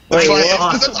 Wait, That's,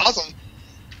 what? that's awesome.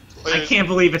 I can't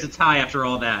believe it's a tie after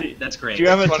all that. That's great. Do you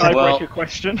have a Well- tiebreaker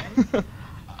question?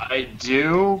 I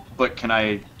do, but can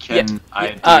I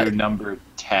Yeah, do number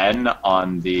 10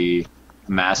 on the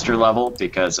master level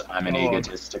because I'm an Oh.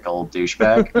 egotistical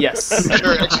douchebag? Yes.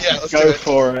 Sure, actually, yeah, let's do Go it.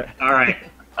 for it. All right.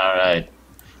 Alright.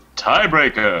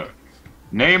 Tiebreaker.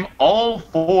 Name all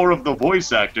 4 of the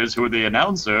voice actors who are the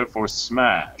announcer for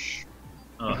Smash.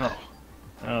 Oh.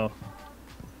 Oh,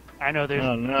 I know there's.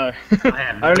 oh no. I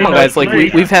have Only Come on, like guys. Like three.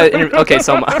 we've had. Okay,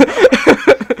 Soma.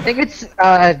 I think it's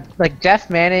like Jeff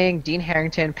Manning, Dean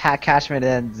Harrington, Pat Cashman,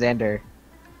 and Xander.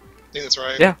 I think that's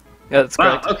right. Yeah. Yeah, that's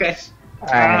Wow. correct. Okay.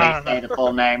 Alright. Say the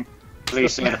full name.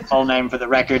 Please say the full name for the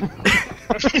record.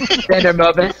 Xander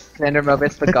Mobus. Xander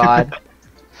Mobus, the god.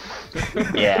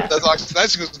 Yeah.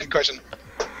 That's a good question.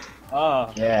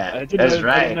 Ah, Yeah, I didn't that's know, I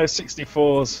right. didn't know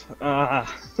 64s.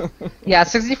 Ah. Yeah,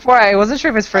 64. I wasn't sure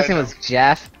if his first I name know. was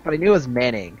Jeff, but I knew it was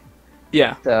Manning.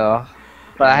 Yeah. So,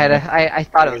 but I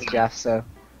thought it was Jeff. So.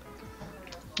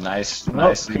 Nice, Well,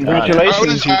 nicely done.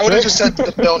 congratulations. I would have you just said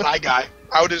the Bill Nye guy.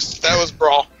 I would have. That was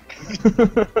Brawl.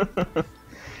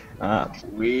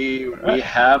 We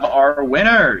have our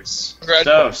winners. Congrats.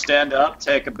 So stand up,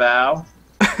 take a bow.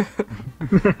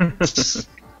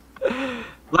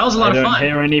 Well, that was a lot I of don't fun.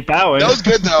 hear any bowing. That was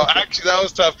good though. Actually, that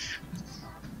was tough.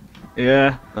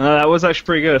 Yeah, that was actually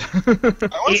pretty good.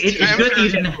 It's good that you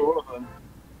didn't.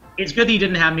 It's good that you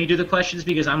didn't have me do the questions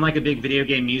because I'm like a big video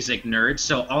game music nerd.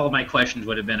 So all of my questions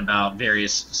would have been about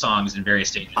various songs and various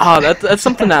stages. Oh, that's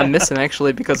something that I'm missing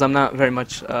actually because I'm not very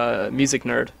much music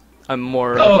nerd. I'm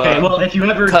more. Oh, of, okay. Well, if you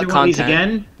ever cut do one of these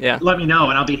content. again, Yeah. let me know,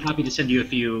 and I'll be happy to send you a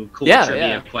few cool Yeah, trivia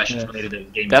yeah. questions Yeah. related to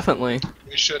gaming. Definitely.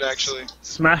 We should actually.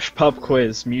 Smash pub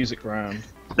quiz music round.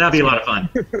 That'd be a lot of fun.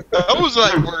 That was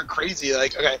like we're crazy.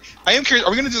 Like, okay, I am curious.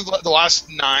 Are we gonna do the last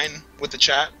 9 with the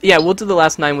chat? Yeah, we'll do the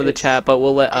last 9 with the chat, but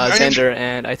we'll let I'm Xander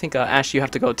and I think Ash, you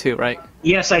have to go too, right?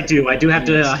 Yes, I do. I do have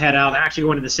to head out. I'm actually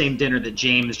going to the same dinner that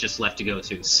James just left to go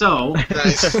to. So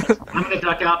Nice. I'm going to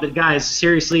duck out. But guys,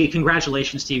 seriously,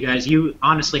 congratulations to you guys. You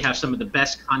honestly have some of the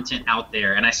best content out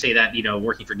there, and I say that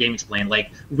working for GameXplain.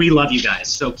 Like, we love you guys.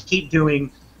 So keep doing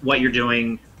what you're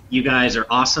doing. You guys are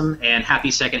awesome, and happy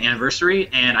 2nd anniversary.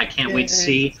 And I can't wait to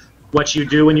see what you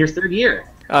do in your 3rd year.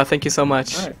 Thank you so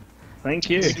much. Alright. Thank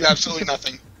you. You do absolutely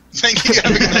nothing. Thank you. Have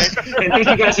a good night. And thank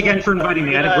you guys again for inviting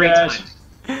me. I had a great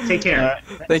time. Take care.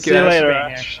 Alright. Thank See you, you Ash. later, being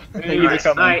here. Ash. All Thank you for right,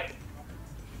 coming. bye.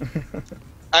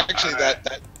 Actually,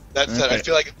 that said, I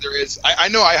feel like there is. I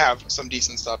know I have some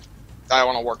decent stuff that I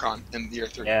want to work on in year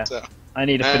 3. Yeah. So I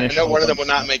need to I finish. know one of them will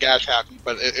not make Ash happy,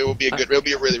 but it will be a good. It'll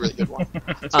be a really really good one.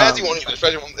 Spazzy won't either.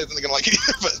 Spazzy isn't gonna like it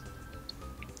either. But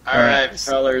Alright,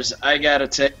 fellas, I gotta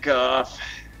take off.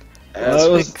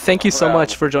 Thank you so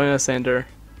much for joining us, Xander.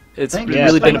 It's Thank you.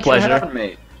 really been a Thank you for pleasure. having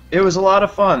me. It was a lot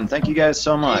of fun. Thank you guys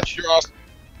so much. You're awesome.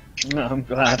 No, I'm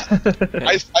glad.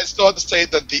 I still have to say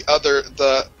that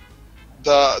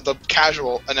the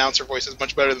casual announcer voice is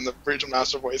much better than the original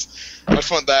announcer voice. I just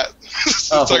want that.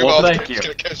 Oh, Talking well, about thank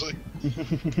you. Casually.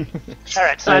 All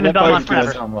right, Simon Belmont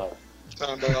forever.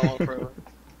 Simon Belmont forever.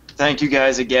 Thank you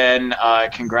guys again.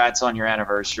 Congrats on your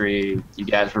anniversary. You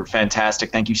guys were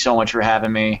fantastic. Thank you so much for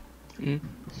having me.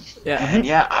 Yeah. And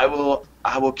yeah, I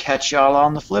will catch y'all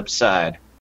on the flip side.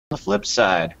 On the flip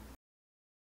side.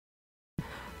 Do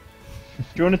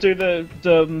you want to do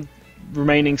the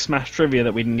remaining Smash trivia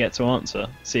that we didn't get to answer?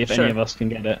 See if Sure. any of us can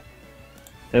get it.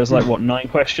 There was like, what, 9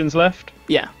 questions left?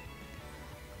 Yeah.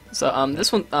 So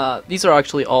this one, these are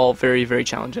actually all very, very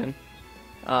challenging.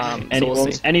 So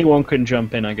we'll see. Anyone can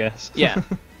jump in, I guess. Yeah.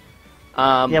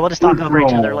 Yeah, we'll just talk over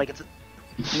each other like it's.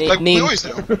 Like we always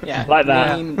do. Yeah. Like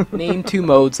that. Name 2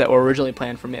 modes that were originally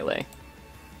planned for Melee.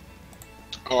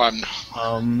 Oh,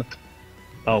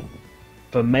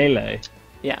 for Melee.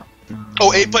 Yeah.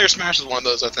 8-player Smash is one of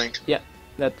those, I think. Yeah.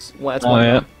 That's Oh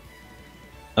one.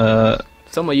 yeah.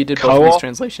 Selma, you did both of these Co-op?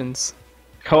 translations.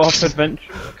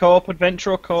 Co-op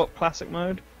adventure or co-op classic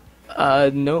mode?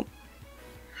 Nope.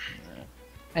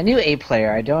 I knew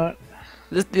 8-player. I don't.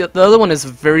 The other one is a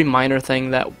very minor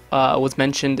thing that was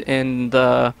mentioned in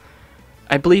the,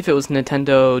 I believe it was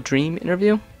Nintendo Dream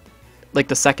interview, like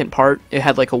the second part. It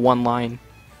had like a 1 line.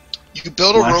 You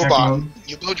build a robot.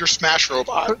 You build your Smash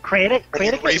robot. Create a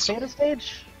Race-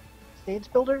 stage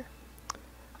builder.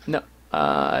 No.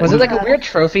 Was it like a weird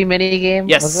trophy mini game?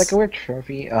 Yes. Was it like a weird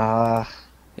trophy?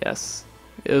 Yes.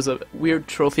 It was a weird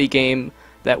trophy game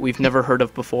that we've never heard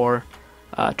of before.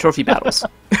 Trophy battles.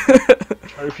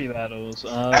 Trophy battles.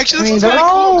 Actually, that's really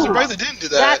cool. I'm surprised they didn't do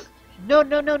that.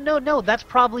 No. That's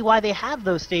probably why they have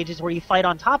those stages where you fight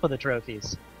on top of the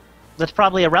trophies. That's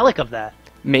probably a relic of that.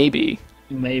 Maybe.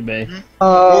 Maybe.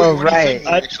 Oh, What do you right. think,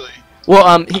 actually?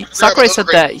 Well, Sakurai those are said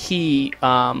great. that he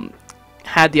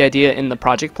had the idea in the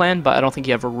project plan, but I don't think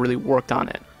he ever really worked on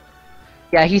it.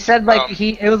 Yeah, he said like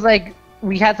it was like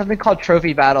we had something called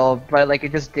Trophy Battle, but like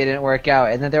it just didn't work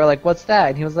out. And then they were like, "What's that?"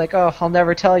 And he was like, "Oh, I'll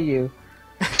never tell you."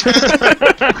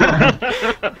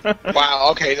 Wow,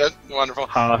 okay, that's wonderful.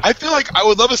 I feel like I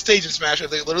would love a stage in Smash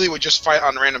if they literally would just fight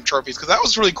on random trophies, because that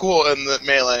was really cool in the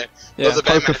Melee. Yeah. Those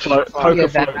event Poker matches were fun.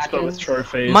 floats, but with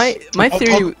trophies. My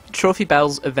theory, trophy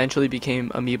battles eventually became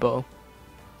amiibo.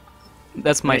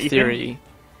 That's my Yeah, you theory.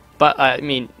 But, I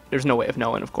mean, there's no way of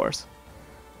knowing, of course.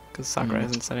 Because Sakurai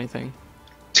hasn't said anything.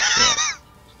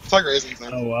 Sakurai isn't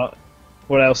saying. Oh well.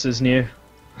 What else is new?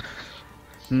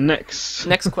 Next.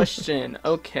 Next question.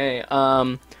 Okay.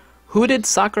 Who did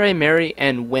Sakurai marry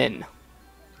and when?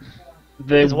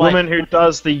 The His wife. woman who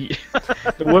does the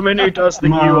woman who does the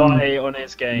UI on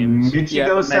his games, Michiko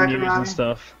menus Sakurai? and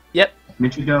stuff. Yep.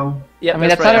 Michiko? Yep. I mean,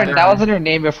 that's that's not right. her, that wasn't her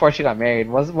name before she got married.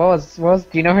 What was?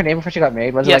 Do you know her name before she got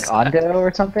married? Was Yes, it like Ando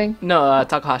or something? No,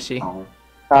 Takahashi.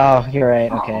 Oh, you're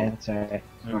right. Okay, that's alright.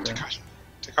 Okay. Takashi.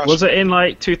 Was it in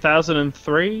like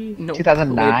 2003? No,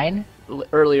 2009.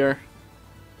 Earlier.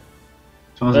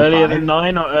 Earlier than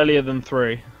 9 or earlier than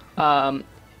 3?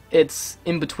 It's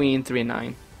in between 3 and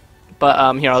 9.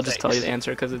 But here, I'll just tell you the 6.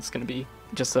 answer because it's gonna be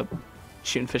just a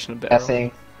shooting fish in a barrel.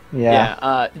 Guessing.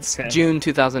 Yeah. It's Okay. June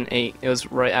 2008. It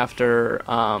was right after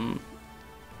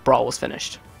Brawl was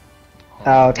finished.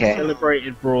 Oh, okay.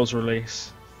 Celebrated Brawl's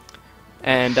release.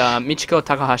 And Michiko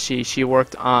Takahashi, she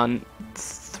worked on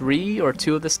 3 or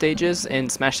 2 of the stages in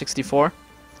Smash 64.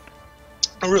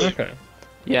 Oh, really? Okay.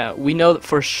 Yeah, we know that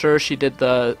for sure she did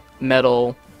the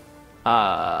Metal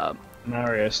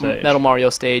Mario stage. Metal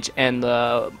Mario stage and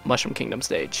the Mushroom Kingdom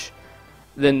stage.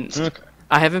 Then Okay.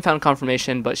 I haven't found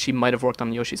confirmation, but she might have worked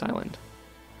on Yoshi's Island.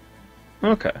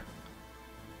 Okay.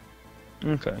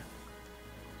 Okay.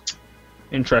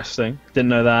 Interesting. Didn't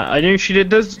know that. I knew she did.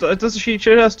 Does she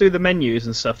does do the menus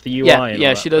and stuff, the UI? Yeah, and yeah,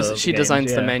 all she that does. for She games,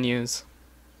 designs the yeah. menus.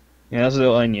 Yeah, that's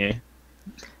all I knew.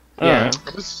 Yeah. Alright.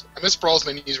 I miss Brawl's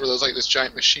menus where there's like this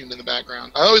giant machine in the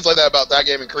background. I always like that about that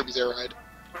game and Kirby's Air Ride.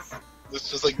 There's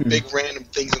just like big random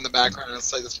things in the background, and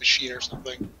it's like this machine or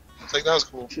something. It's like, that was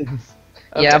cool.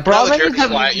 Yeah, Brawl Now the menus, characters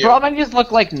fly at you. Brawl menus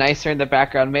look like nicer in the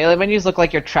background. Melee menus look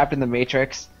like you're trapped in the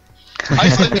Matrix. I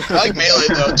like Melee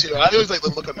though too. I always like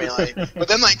the look of Melee. But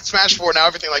then like Smash 4, now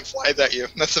everything like flies at you.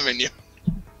 That's the menu.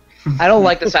 I don't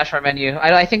like the Smash Bar menu.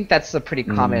 I think that's a pretty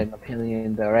common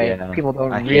opinion, though, right? Yeah. People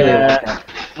don't I really hate like it. that.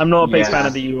 I'm not a big fan Yeah.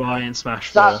 of the UI in Smash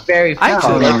It's 4. not very I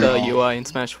actually fun. like no, the no. UI in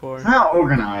Smash 4. It's not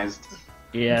organized.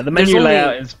 Yeah, the There's menu only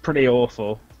layout is pretty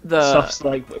awful. The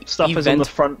Stuff is on the event-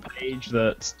 front page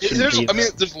that shouldn't There's, be I mean,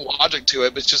 there. there's logic to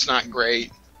it, but it's just not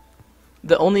great.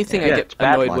 The only thing I Yeah, get it's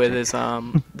bad annoyed with logic. is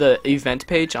the event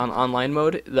page on online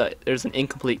mode. There's an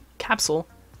incomplete capsule.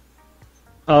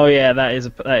 Oh yeah, that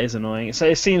is annoying. So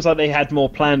it seems like they had more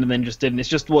planned and then just didn't. It's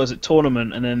just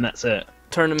tournament and then that's it.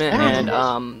 Tournament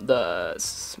Yeah. and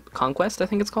Conquest, I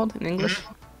think it's called in English.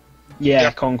 Yeah,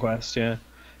 Yeah. Conquest. Yeah.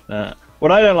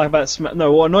 What I don't like about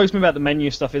what annoys me about the menu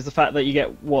stuff is the fact that you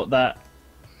get that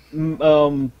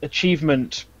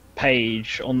achievement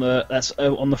page on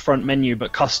the front menu,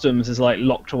 but customs is like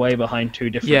locked away behind two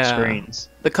different Yeah. screens.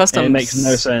 The custom And it makes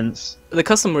no sense The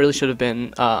custom really should have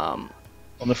been on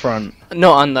the front.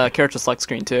 on the character select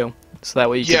screen too, so that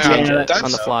way you Yeah, can change yeah, it that's-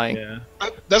 on the fly. Yeah.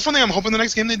 That's one thing I'm hoping the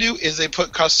next game they do is they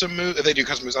put custom moves. If they do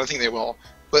custom moves, I don't think they will.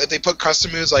 But if they put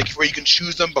custom moves like where you can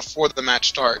choose them before the match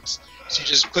starts, so you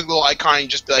just click a little icon, and you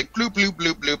just be like bloop bloop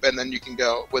bloop bloop, and then you can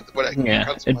go with what. Yeah,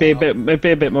 custom it'd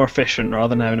be a bit more efficient rather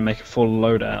than having to make a full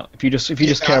loadout. If you just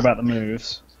Yeah. care about the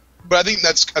moves. But I think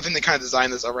they kind of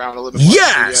designed this around a little bit more.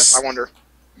 Yes! 3DS. I wonder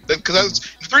because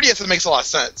the 3DS it makes a lot of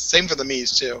sense. Same for the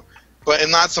Mii's too. But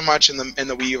not so much in the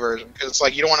Wii U version, because it's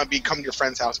like you don't want to come to your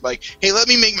friend's house and be like, hey, let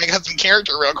me make my custom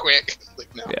character real quick.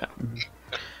 Like, no. Yeah.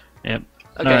 Yep.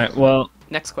 Okay. All right. Well.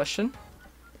 Next question.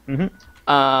 Mhm.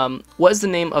 What is the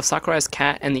name of Sakurai's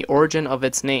cat and the origin of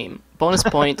its name? Bonus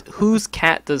point: whose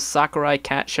cat does Sakurai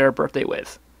cat share a birthday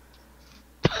with?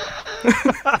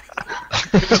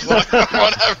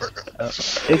 Whatever.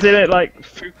 Isn't it like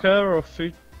Fuka or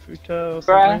Futa or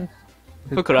something?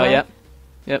 Fukura, yep.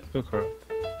 Yep. Fukura.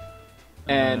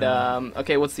 And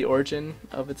okay, what's the origin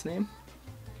of its name?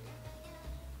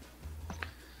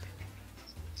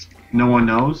 No one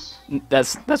knows.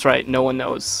 That's right. No one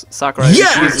knows. Sakurai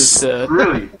Yes! refuses to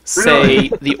Really? say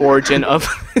the origin of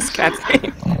his cat's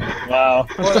name. Wow.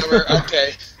 Whatever.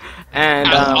 Okay. And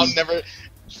I'll never.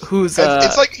 whose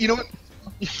It's like you know what?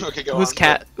 Okay, go whose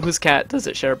on. whose cat does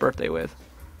it share a birthday with?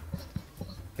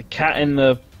 The cat in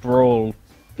the brawl.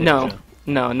 No, picture.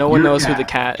 no one Your knows who cat. the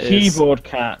cat is. Keyboard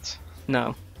cat.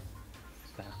 No.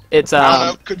 It's I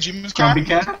don't know. Kojima's cat. Jumpy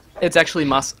cat? it's actually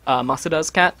Masuda's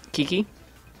cat, Kiki.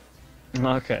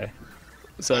 Okay.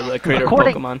 So the creator of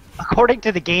According- Pokemon. According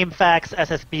to the GameFAQs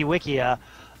SSB Wikia,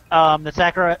 the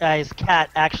Sakurai's cat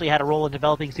actually had a role in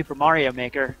developing Super Mario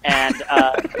Maker, and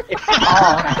its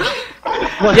song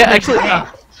was Yeah, the actually, name.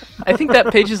 I think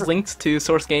that page is linked to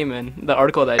Source Gaming, the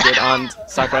article that I did on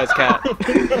Sakurai's cat.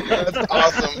 That's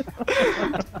awesome.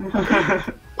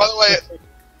 By the way,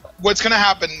 what's gonna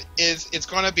happen is it's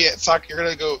gonna be at You're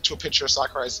gonna go to a picture of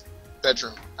Sakurai's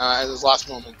bedroom at his last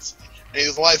moments, and he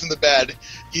lies in the bed.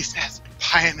 He says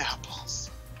pineapples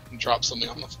and drops something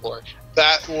on the floor.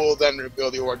 That will then reveal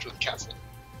the origin of the cat's name.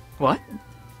 What?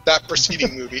 That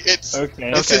preceding movie. It's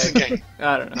Okay. It's his game.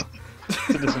 I don't know.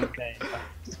 Citizen Kane.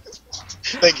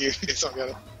 Thank you. It's not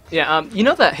good. Yeah, you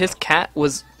know that his cat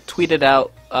was tweeted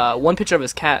out, one picture of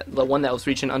his cat, the one that was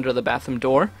reaching under the bathroom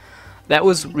door, that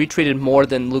was retweeted more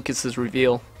than Lucas's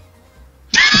reveal.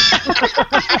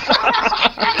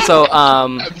 So,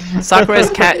 Sakurai's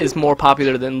cat is more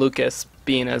popular than Lucas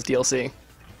being as DLC.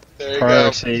 There you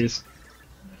Priorities.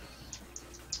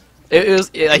 It was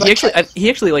he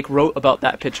actually like wrote about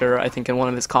that picture, I think, in one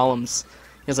of his columns.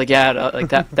 He was like, yeah, like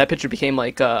that picture became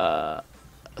like what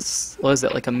is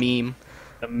it, like a meme?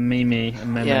 A meme. A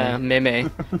meme. Yeah,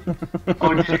 meme.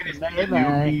 Oh, did you guys see the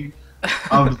movie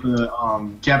of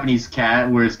the Japanese cat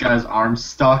where it's got his arms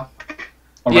stuck?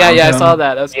 Yeah, around I him? saw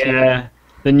that. That was cute. Yeah.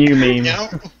 The new meme. go.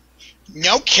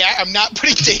 No cat. I'm not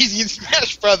putting Daisy in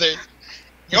Smash Brothers.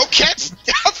 No cat.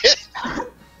 Stop it.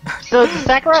 So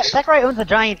Sakurai owns a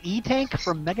giant E-tank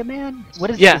from Mega Man? What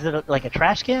is Yeah. it? Is it like a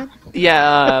trash can?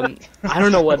 Yeah, I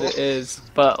don't know what it is,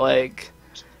 but like,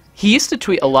 he used to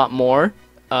tweet a lot more,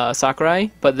 Sakurai,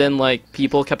 but then like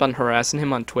people kept on harassing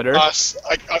him on Twitter, Us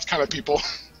kind of people.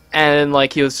 and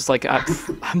like he was just like,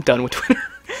 I'm done with Twitter.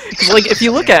 'Cause, like, if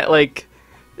you look at like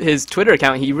his Twitter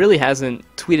account, he really hasn't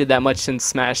tweeted that much since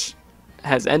Smash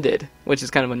has ended, which is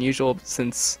kind of unusual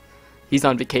since he's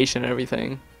on vacation and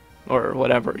everything, or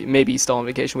whatever. Maybe he's still on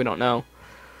vacation. We don't know.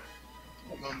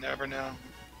 We'll never know.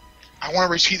 I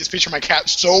want to retweet this picture of my cat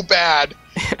so bad.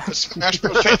 The Smash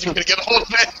Bros. Fans are gonna get a hold of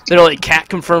it. They're like, cat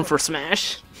confirmed for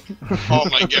Smash. Oh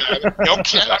my god. No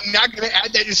cat. I'm not gonna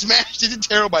add that to Smash. It's a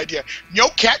terrible idea. No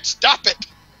cat. Stop it.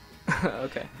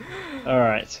 Okay. All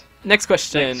right. Next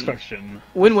question. Next question.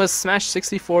 When was Smash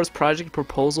 64's project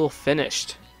proposal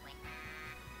finished?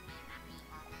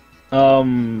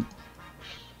 Wasn't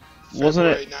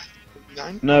February it?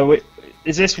 9? No,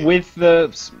 is this with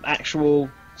the actual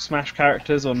Smash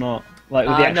characters or not? Like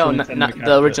with the actual no, Nintendo not characters?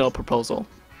 the original proposal.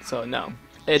 So no,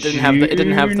 it didn't have the. It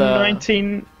didn't have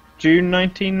the. June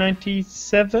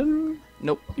 1997.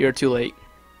 Nope, you're too late.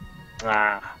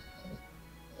 Ah.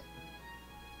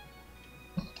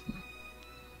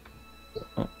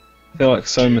 I feel like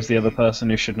Soma's the other person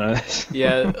who should know this.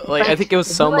 Yeah, like I think it was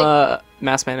Soma,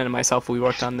 Massman, and myself. We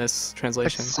worked on this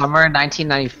translation. Summer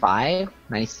 1995,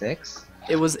 96.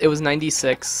 It was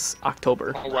 96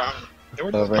 October. Oh wow. They were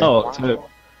October. Oh, October.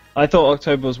 I thought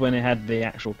October was when it had the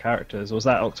actual characters. Was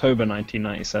that October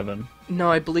 1997? No,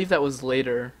 I believe that was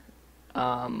later.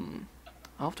 I'll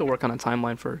have to work on a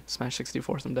timeline for Smash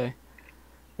 64 someday.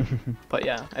 But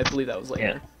yeah, I believe that was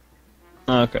later.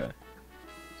 Yeah. Okay.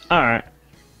 Alright.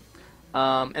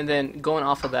 And then going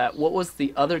off of that, what was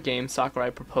the other game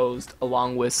Sakurai proposed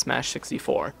along with Smash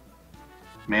 64?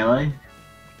 Melee?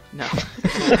 No. Is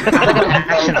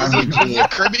it a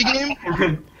Kirby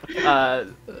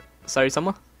game? Sorry,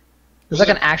 someone? It's like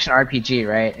an action RPG,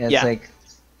 right? It's Yeah. like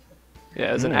Yeah,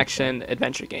 it was an action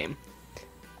adventure game.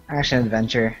 action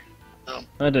adventure. I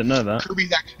didn't know that.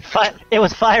 Kirby's action. It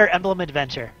was Fire Emblem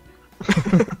Adventure.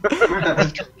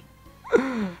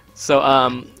 So,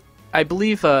 I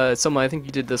believe, Soma, I think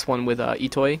you did this one with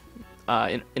Itoi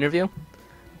interview,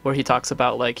 where he talks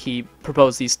about, like, he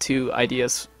proposed these two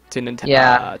ideas to Nintendo,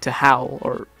 Yeah. to HAL,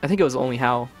 or I think it was only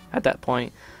HAL at that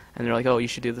point, and they're like, oh, you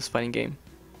should do this fighting game.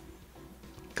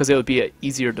 Because it would be an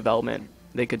easier development.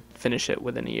 They could finish it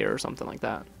within a year or something like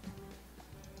that.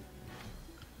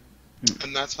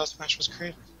 And that's how Smash was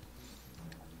created.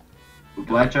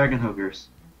 Blackjack and hookers.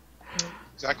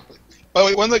 Exactly. By the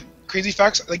way, one of the crazy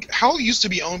facts, like, HAL used to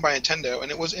be owned by Nintendo,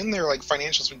 and it was in their, like,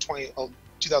 financials from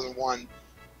 2001.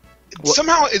 What?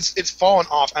 Somehow it's fallen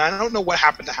off, and I don't know what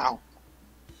happened to HAL.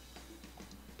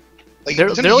 Like, They're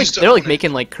Nintendo used to they're own like it.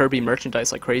 making like Kirby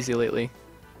merchandise like crazy lately.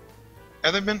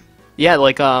 Have they been? Yeah,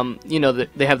 like you know,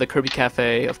 they have the Kirby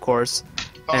Cafe, of course,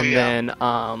 Oh, and yeah.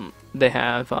 then they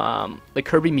have the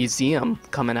Kirby Museum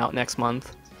coming out next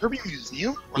month. Kirby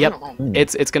Museum? Yep, Wow.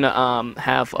 it's gonna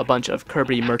have a bunch of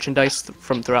Kirby merchandise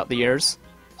from throughout the years,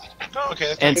 Oh, okay.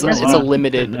 That's and pretty it's cool. a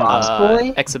limited Box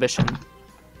Boy? exhibition.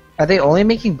 Are they only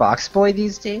making Box Boy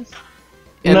these days?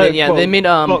 And No, then, yeah, they made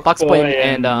Box Boy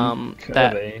and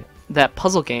Kirby. that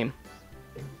puzzle game.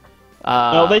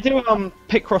 No, they do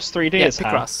Picross 3D Yeah, as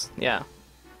HAL. Picross. Yeah.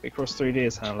 Picross 3D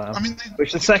is HAL now. I mean,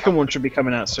 Which the second one should be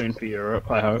coming out soon for Europe,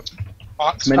 I hope.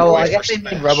 Box Oh, Oh, Boy I for guess they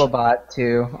made Smash. Robobot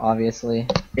too, obviously.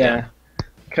 Yeah.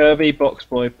 Kirby, Box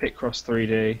Boy, Picross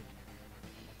 3D.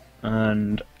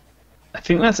 And I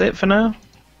think that's it for now.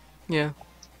 Yeah.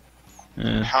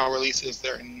 Yeah. HAL releases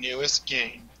their newest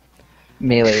game,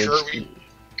 Melee.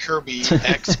 Kirby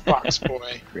X Box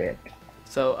Boy. Great.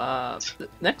 So the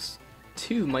next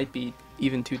two might be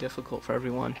even too difficult for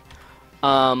everyone.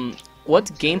 What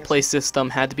gameplay system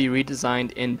had to be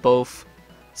redesigned in both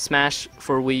Smash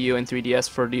for Wii U and 3DS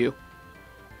for you?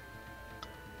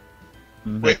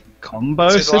 The combo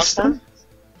Say the last system? part?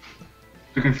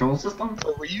 The control system?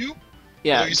 For Wii U?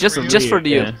 Yeah, No, you said just for just Wii for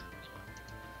U, you. yeah.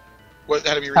 What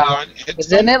had to be Oh, redesigned? Hit Isn't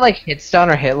stun? it like hit stun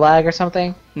or hit lag or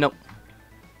something? Nope.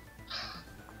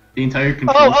 The entire Oh,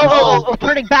 control oh, system? oh, oh,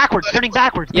 turning backwards because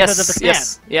of the Yes, command.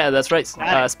 yes, yeah, that's right,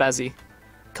 Got it. Spazzy.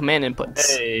 Command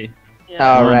inputs. Hey.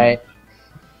 Oh, right.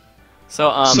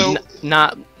 So So-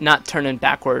 not turning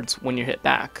backwards when you hit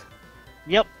back.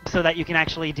 Yep, so that you can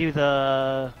actually do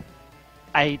the...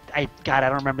 God, I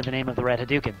don't remember the name of the red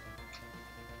Hadouken.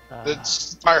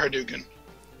 It's Fire Hadouken.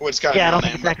 Well, it's got Yeah, I a don't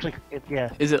real think name. it's actually... yeah.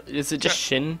 Is it just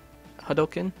Shin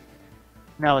Hadouken?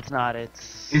 No, it's not.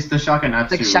 It's... It's the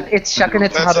Shakanatsu. It's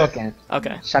Shakunetsu That's it. Hadouken.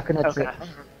 Okay. Shakunetsu. Okay.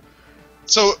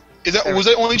 So, was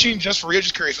that only changed just for Ryu?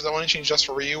 Just curious, was that only changed just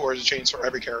for Ryu, or is it changed for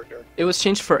every character? It was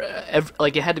changed for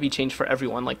like it had to be changed for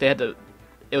everyone. Like they had to.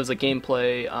 It was a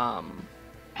gameplay.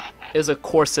 It was a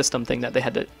core system thing that they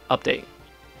had to update.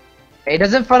 It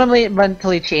doesn't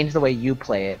fundamentally change the way you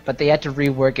play it, but they had to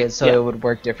rework it so Yeah. it would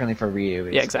work differently for Ryu.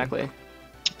 Yeah, exactly.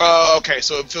 Oh, okay.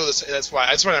 So it feels that's why.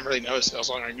 That's what I never really noticed. I was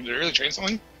like, did they really change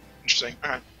something? Interesting. All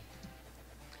right.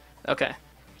 Okay.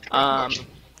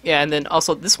 Yeah, and then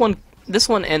also this one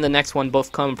and the next one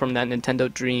both come from that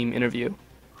Nintendo Dream interview.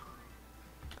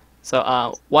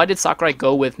 So, why did Sakurai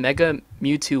go with Mega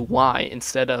Mewtwo Y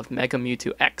instead of Mega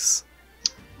Mewtwo X?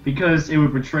 Because it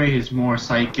would portray his more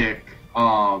psychic,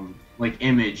 like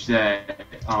image that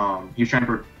he was trying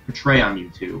to portray on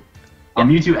Mewtwo.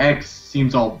 Mewtwo X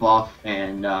seems all buff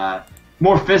and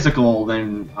more physical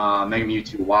than Mega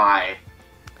Mewtwo Y.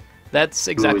 That's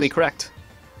exactly correct.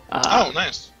 Oh,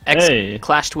 nice. X Hey.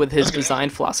 clashed with his design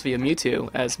philosophy of Mewtwo,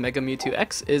 as Mega Mewtwo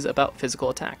X is about physical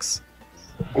attacks.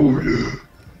 Oh yeah.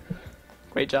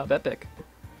 Great job, Epic.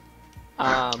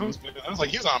 I was like,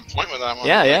 he was on point with that one.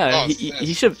 Yeah, Like, yeah.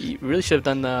 oh, He really should have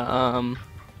done the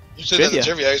you should have done the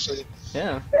trivia actually.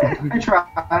 Yeah. I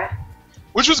try.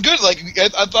 Which was good. Like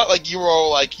I thought, like you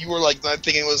were not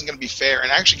thinking it wasn't going to be fair,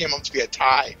 and it actually came up to be a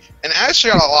tie. And Ash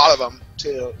got a lot of them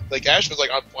too. Like Ash was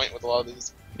like on point with a lot of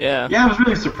these. Yeah. Yeah, I was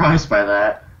really surprised by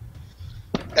that.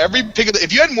 Every pick of the,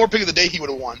 if you had more pick of the day, he would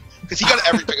have won because he got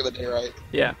every pick of the day right.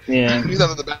 Yeah. Yeah. He knew that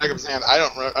at the back of his hand. I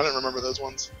don't remember those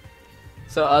ones.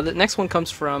 So the next one comes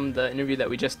from the interview that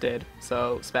we just did.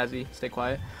 So Spazzy, stay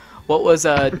quiet. What was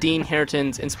Dean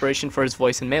Harrington's inspiration for his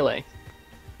voice in Melee?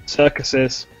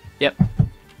 Circuses. Yep.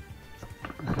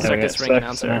 Circus ring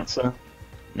Circus announcer.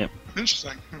 Yep.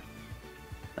 Interesting.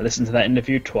 I listened to that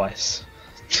interview twice.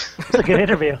 It's a good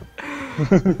interview.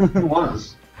 It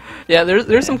was. Yeah,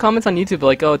 there's some comments on YouTube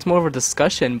like, oh, it's more of a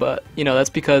discussion, but you know that's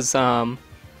because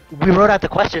We wrote out the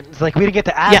questions. Like we didn't get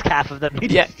to ask half of them.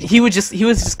 yeah, he was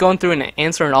just going through and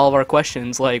answering all of our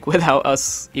questions like without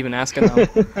us even asking them.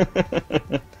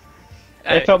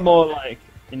 It felt more like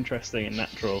interesting and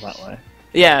natural that way.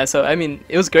 Yeah, so I mean,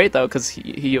 it was great though because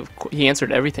he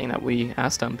answered everything that we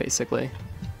asked him basically.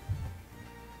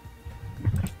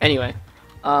 Anyway,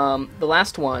 the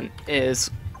last one is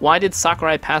why did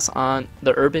Sakurai pass on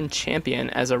the Urban Champion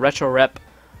as a retro rep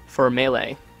for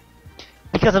Melee?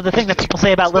 Because of the thing that people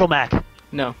say about Little Mac.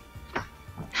 No.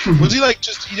 Was he like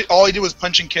all he did was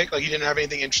punch and kick? Like he didn't have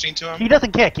anything interesting to him? He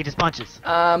doesn't kick. He just punches.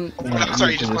 I'm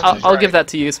sorry, he just punches. I'll give that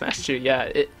to you, Smash 2.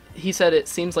 Yeah, he said it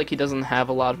seems like he doesn't have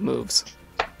a lot of moves.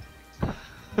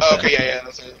 Oh, okay, yeah,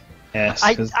 that's it. Yes.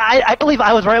 I believe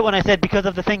I was right when I said because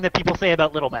of the thing that people say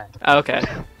about Little Mac. Okay.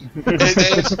 You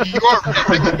are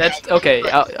That's okay.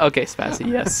 Okay, Spazzy.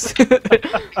 Yes.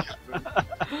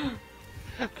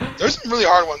 There's some really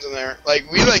hard ones in there. Like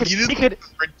you did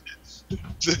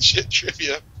legit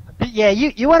trivia. Yeah,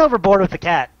 you went overboard with the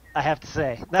cat. I have to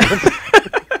say. That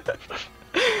was...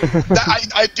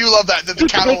 I do love that. The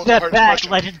cat one was the that hardest back,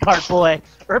 question. Legend Card Boy.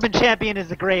 Urban Champion is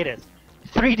the greatest.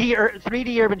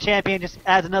 3D Urban Champion just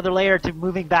adds another layer to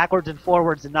moving backwards and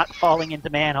forwards and not falling into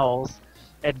manholes.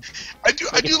 And I do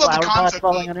love the concept.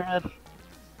 Falling on your head.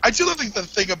 I do love the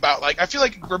thing about I feel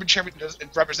like Urban Champion does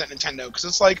represent Nintendo because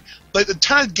it's like the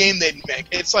kind of game they'd make.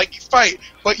 It's like you fight,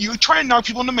 but you try and knock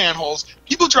people into manholes.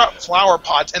 People drop flower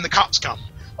pots, and the cops come.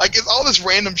 Like it's all this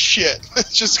random shit. It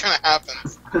just kind of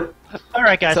happens. All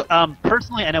right, guys. So,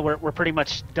 personally, I know we're pretty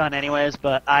much done anyways,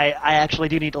 but I actually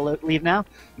do need to leave now.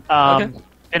 Okay.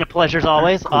 Been a pleasure as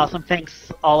always. Awesome.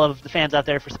 Thanks all of the fans out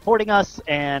there for supporting us,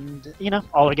 and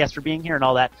all the guests for being here and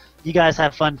all that. You guys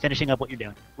have fun finishing up what you're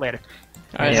doing. Later.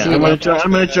 All right, Yeah, see I'm you.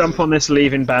 gonna jump on this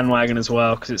leaving bandwagon as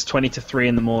well because it's 20 to 3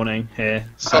 in the morning here,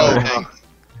 so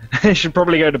I should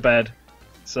probably go to bed.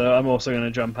 So I'm also gonna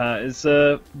jump out. It was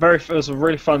a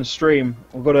really fun stream.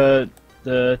 We've got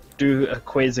to do a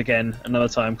quiz again another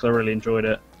time because I really enjoyed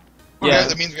it. Yeah.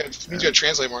 That means we gotta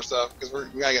translate more stuff because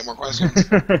we gotta get more questions.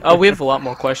 Oh, we have a lot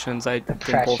more questions. I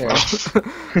didn't pull from.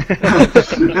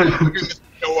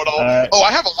 Alright. Oh,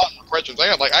 I have a lot more questions. I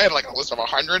had like a list of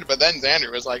 100, but then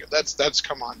Xander was like, "That's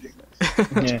come on, dude."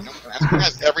 Yeah.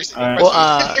 Ask every single Alright.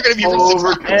 question. They're gonna be Well,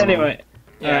 for 6 hours. Anyway,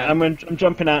 Yeah. I'm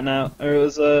jumping out now. It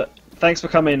was thanks for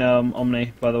coming,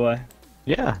 Omni. By the way.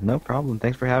 Yeah, no problem.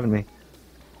 Thanks for having me.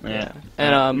 Yeah.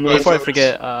 And Yeah. before I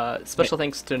forget, special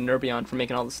thanks to Nirbion for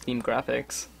making all the Steam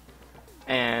graphics,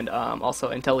 and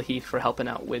also IntelliHeath for helping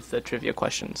out with the trivia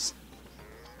questions.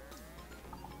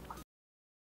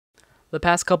 The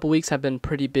past couple weeks have been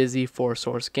pretty busy for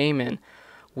Source Gaming.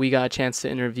 We got a chance to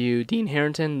interview Dean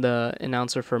Harrington, the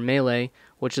announcer for Melee,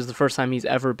 which is the first time he's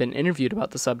ever been interviewed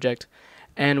about the subject,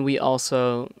 and we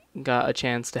also got a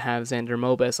chance to have Xander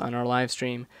Mobus on our live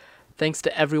stream. Thanks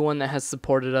to everyone that has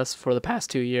supported us for the past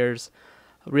 2 years.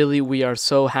 Really, we are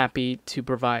so happy to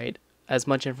provide as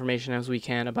much information as we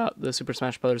can about the Super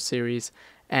Smash Bros. Series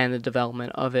and the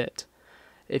development of it.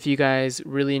 If you guys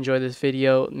really enjoy this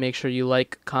video, make sure you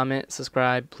like, comment,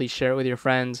 subscribe. Please share it with your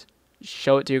friends.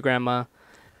 Show it to your grandma.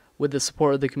 With the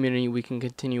support of the community, we can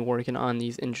continue working on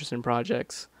these interesting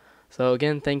projects. So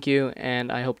again, thank you,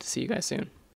 and I hope to see you guys soon.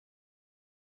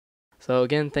 So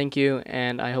again, thank you,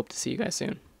 and I hope to see you guys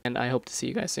soon. And I hope to see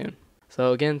you guys soon.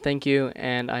 So again, thank you,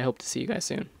 and I hope to see you guys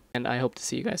soon. And I hope to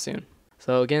see you guys soon.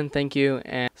 So again, thank you,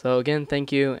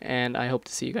 and I hope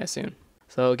to see you guys soon.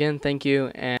 So again, thank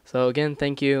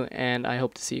you, and I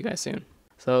hope to see you guys soon.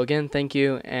 So again, thank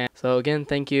you,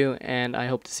 and I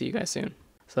hope to see you guys soon.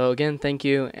 So again, thank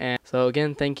you,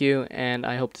 and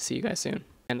I hope to see you guys soon.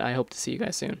 And I hope to see you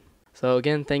guys soon. So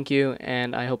again, thank you,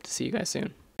 and I hope to see you guys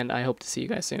soon.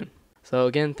 So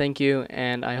again, thank you,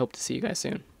 and I hope to see you guys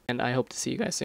soon.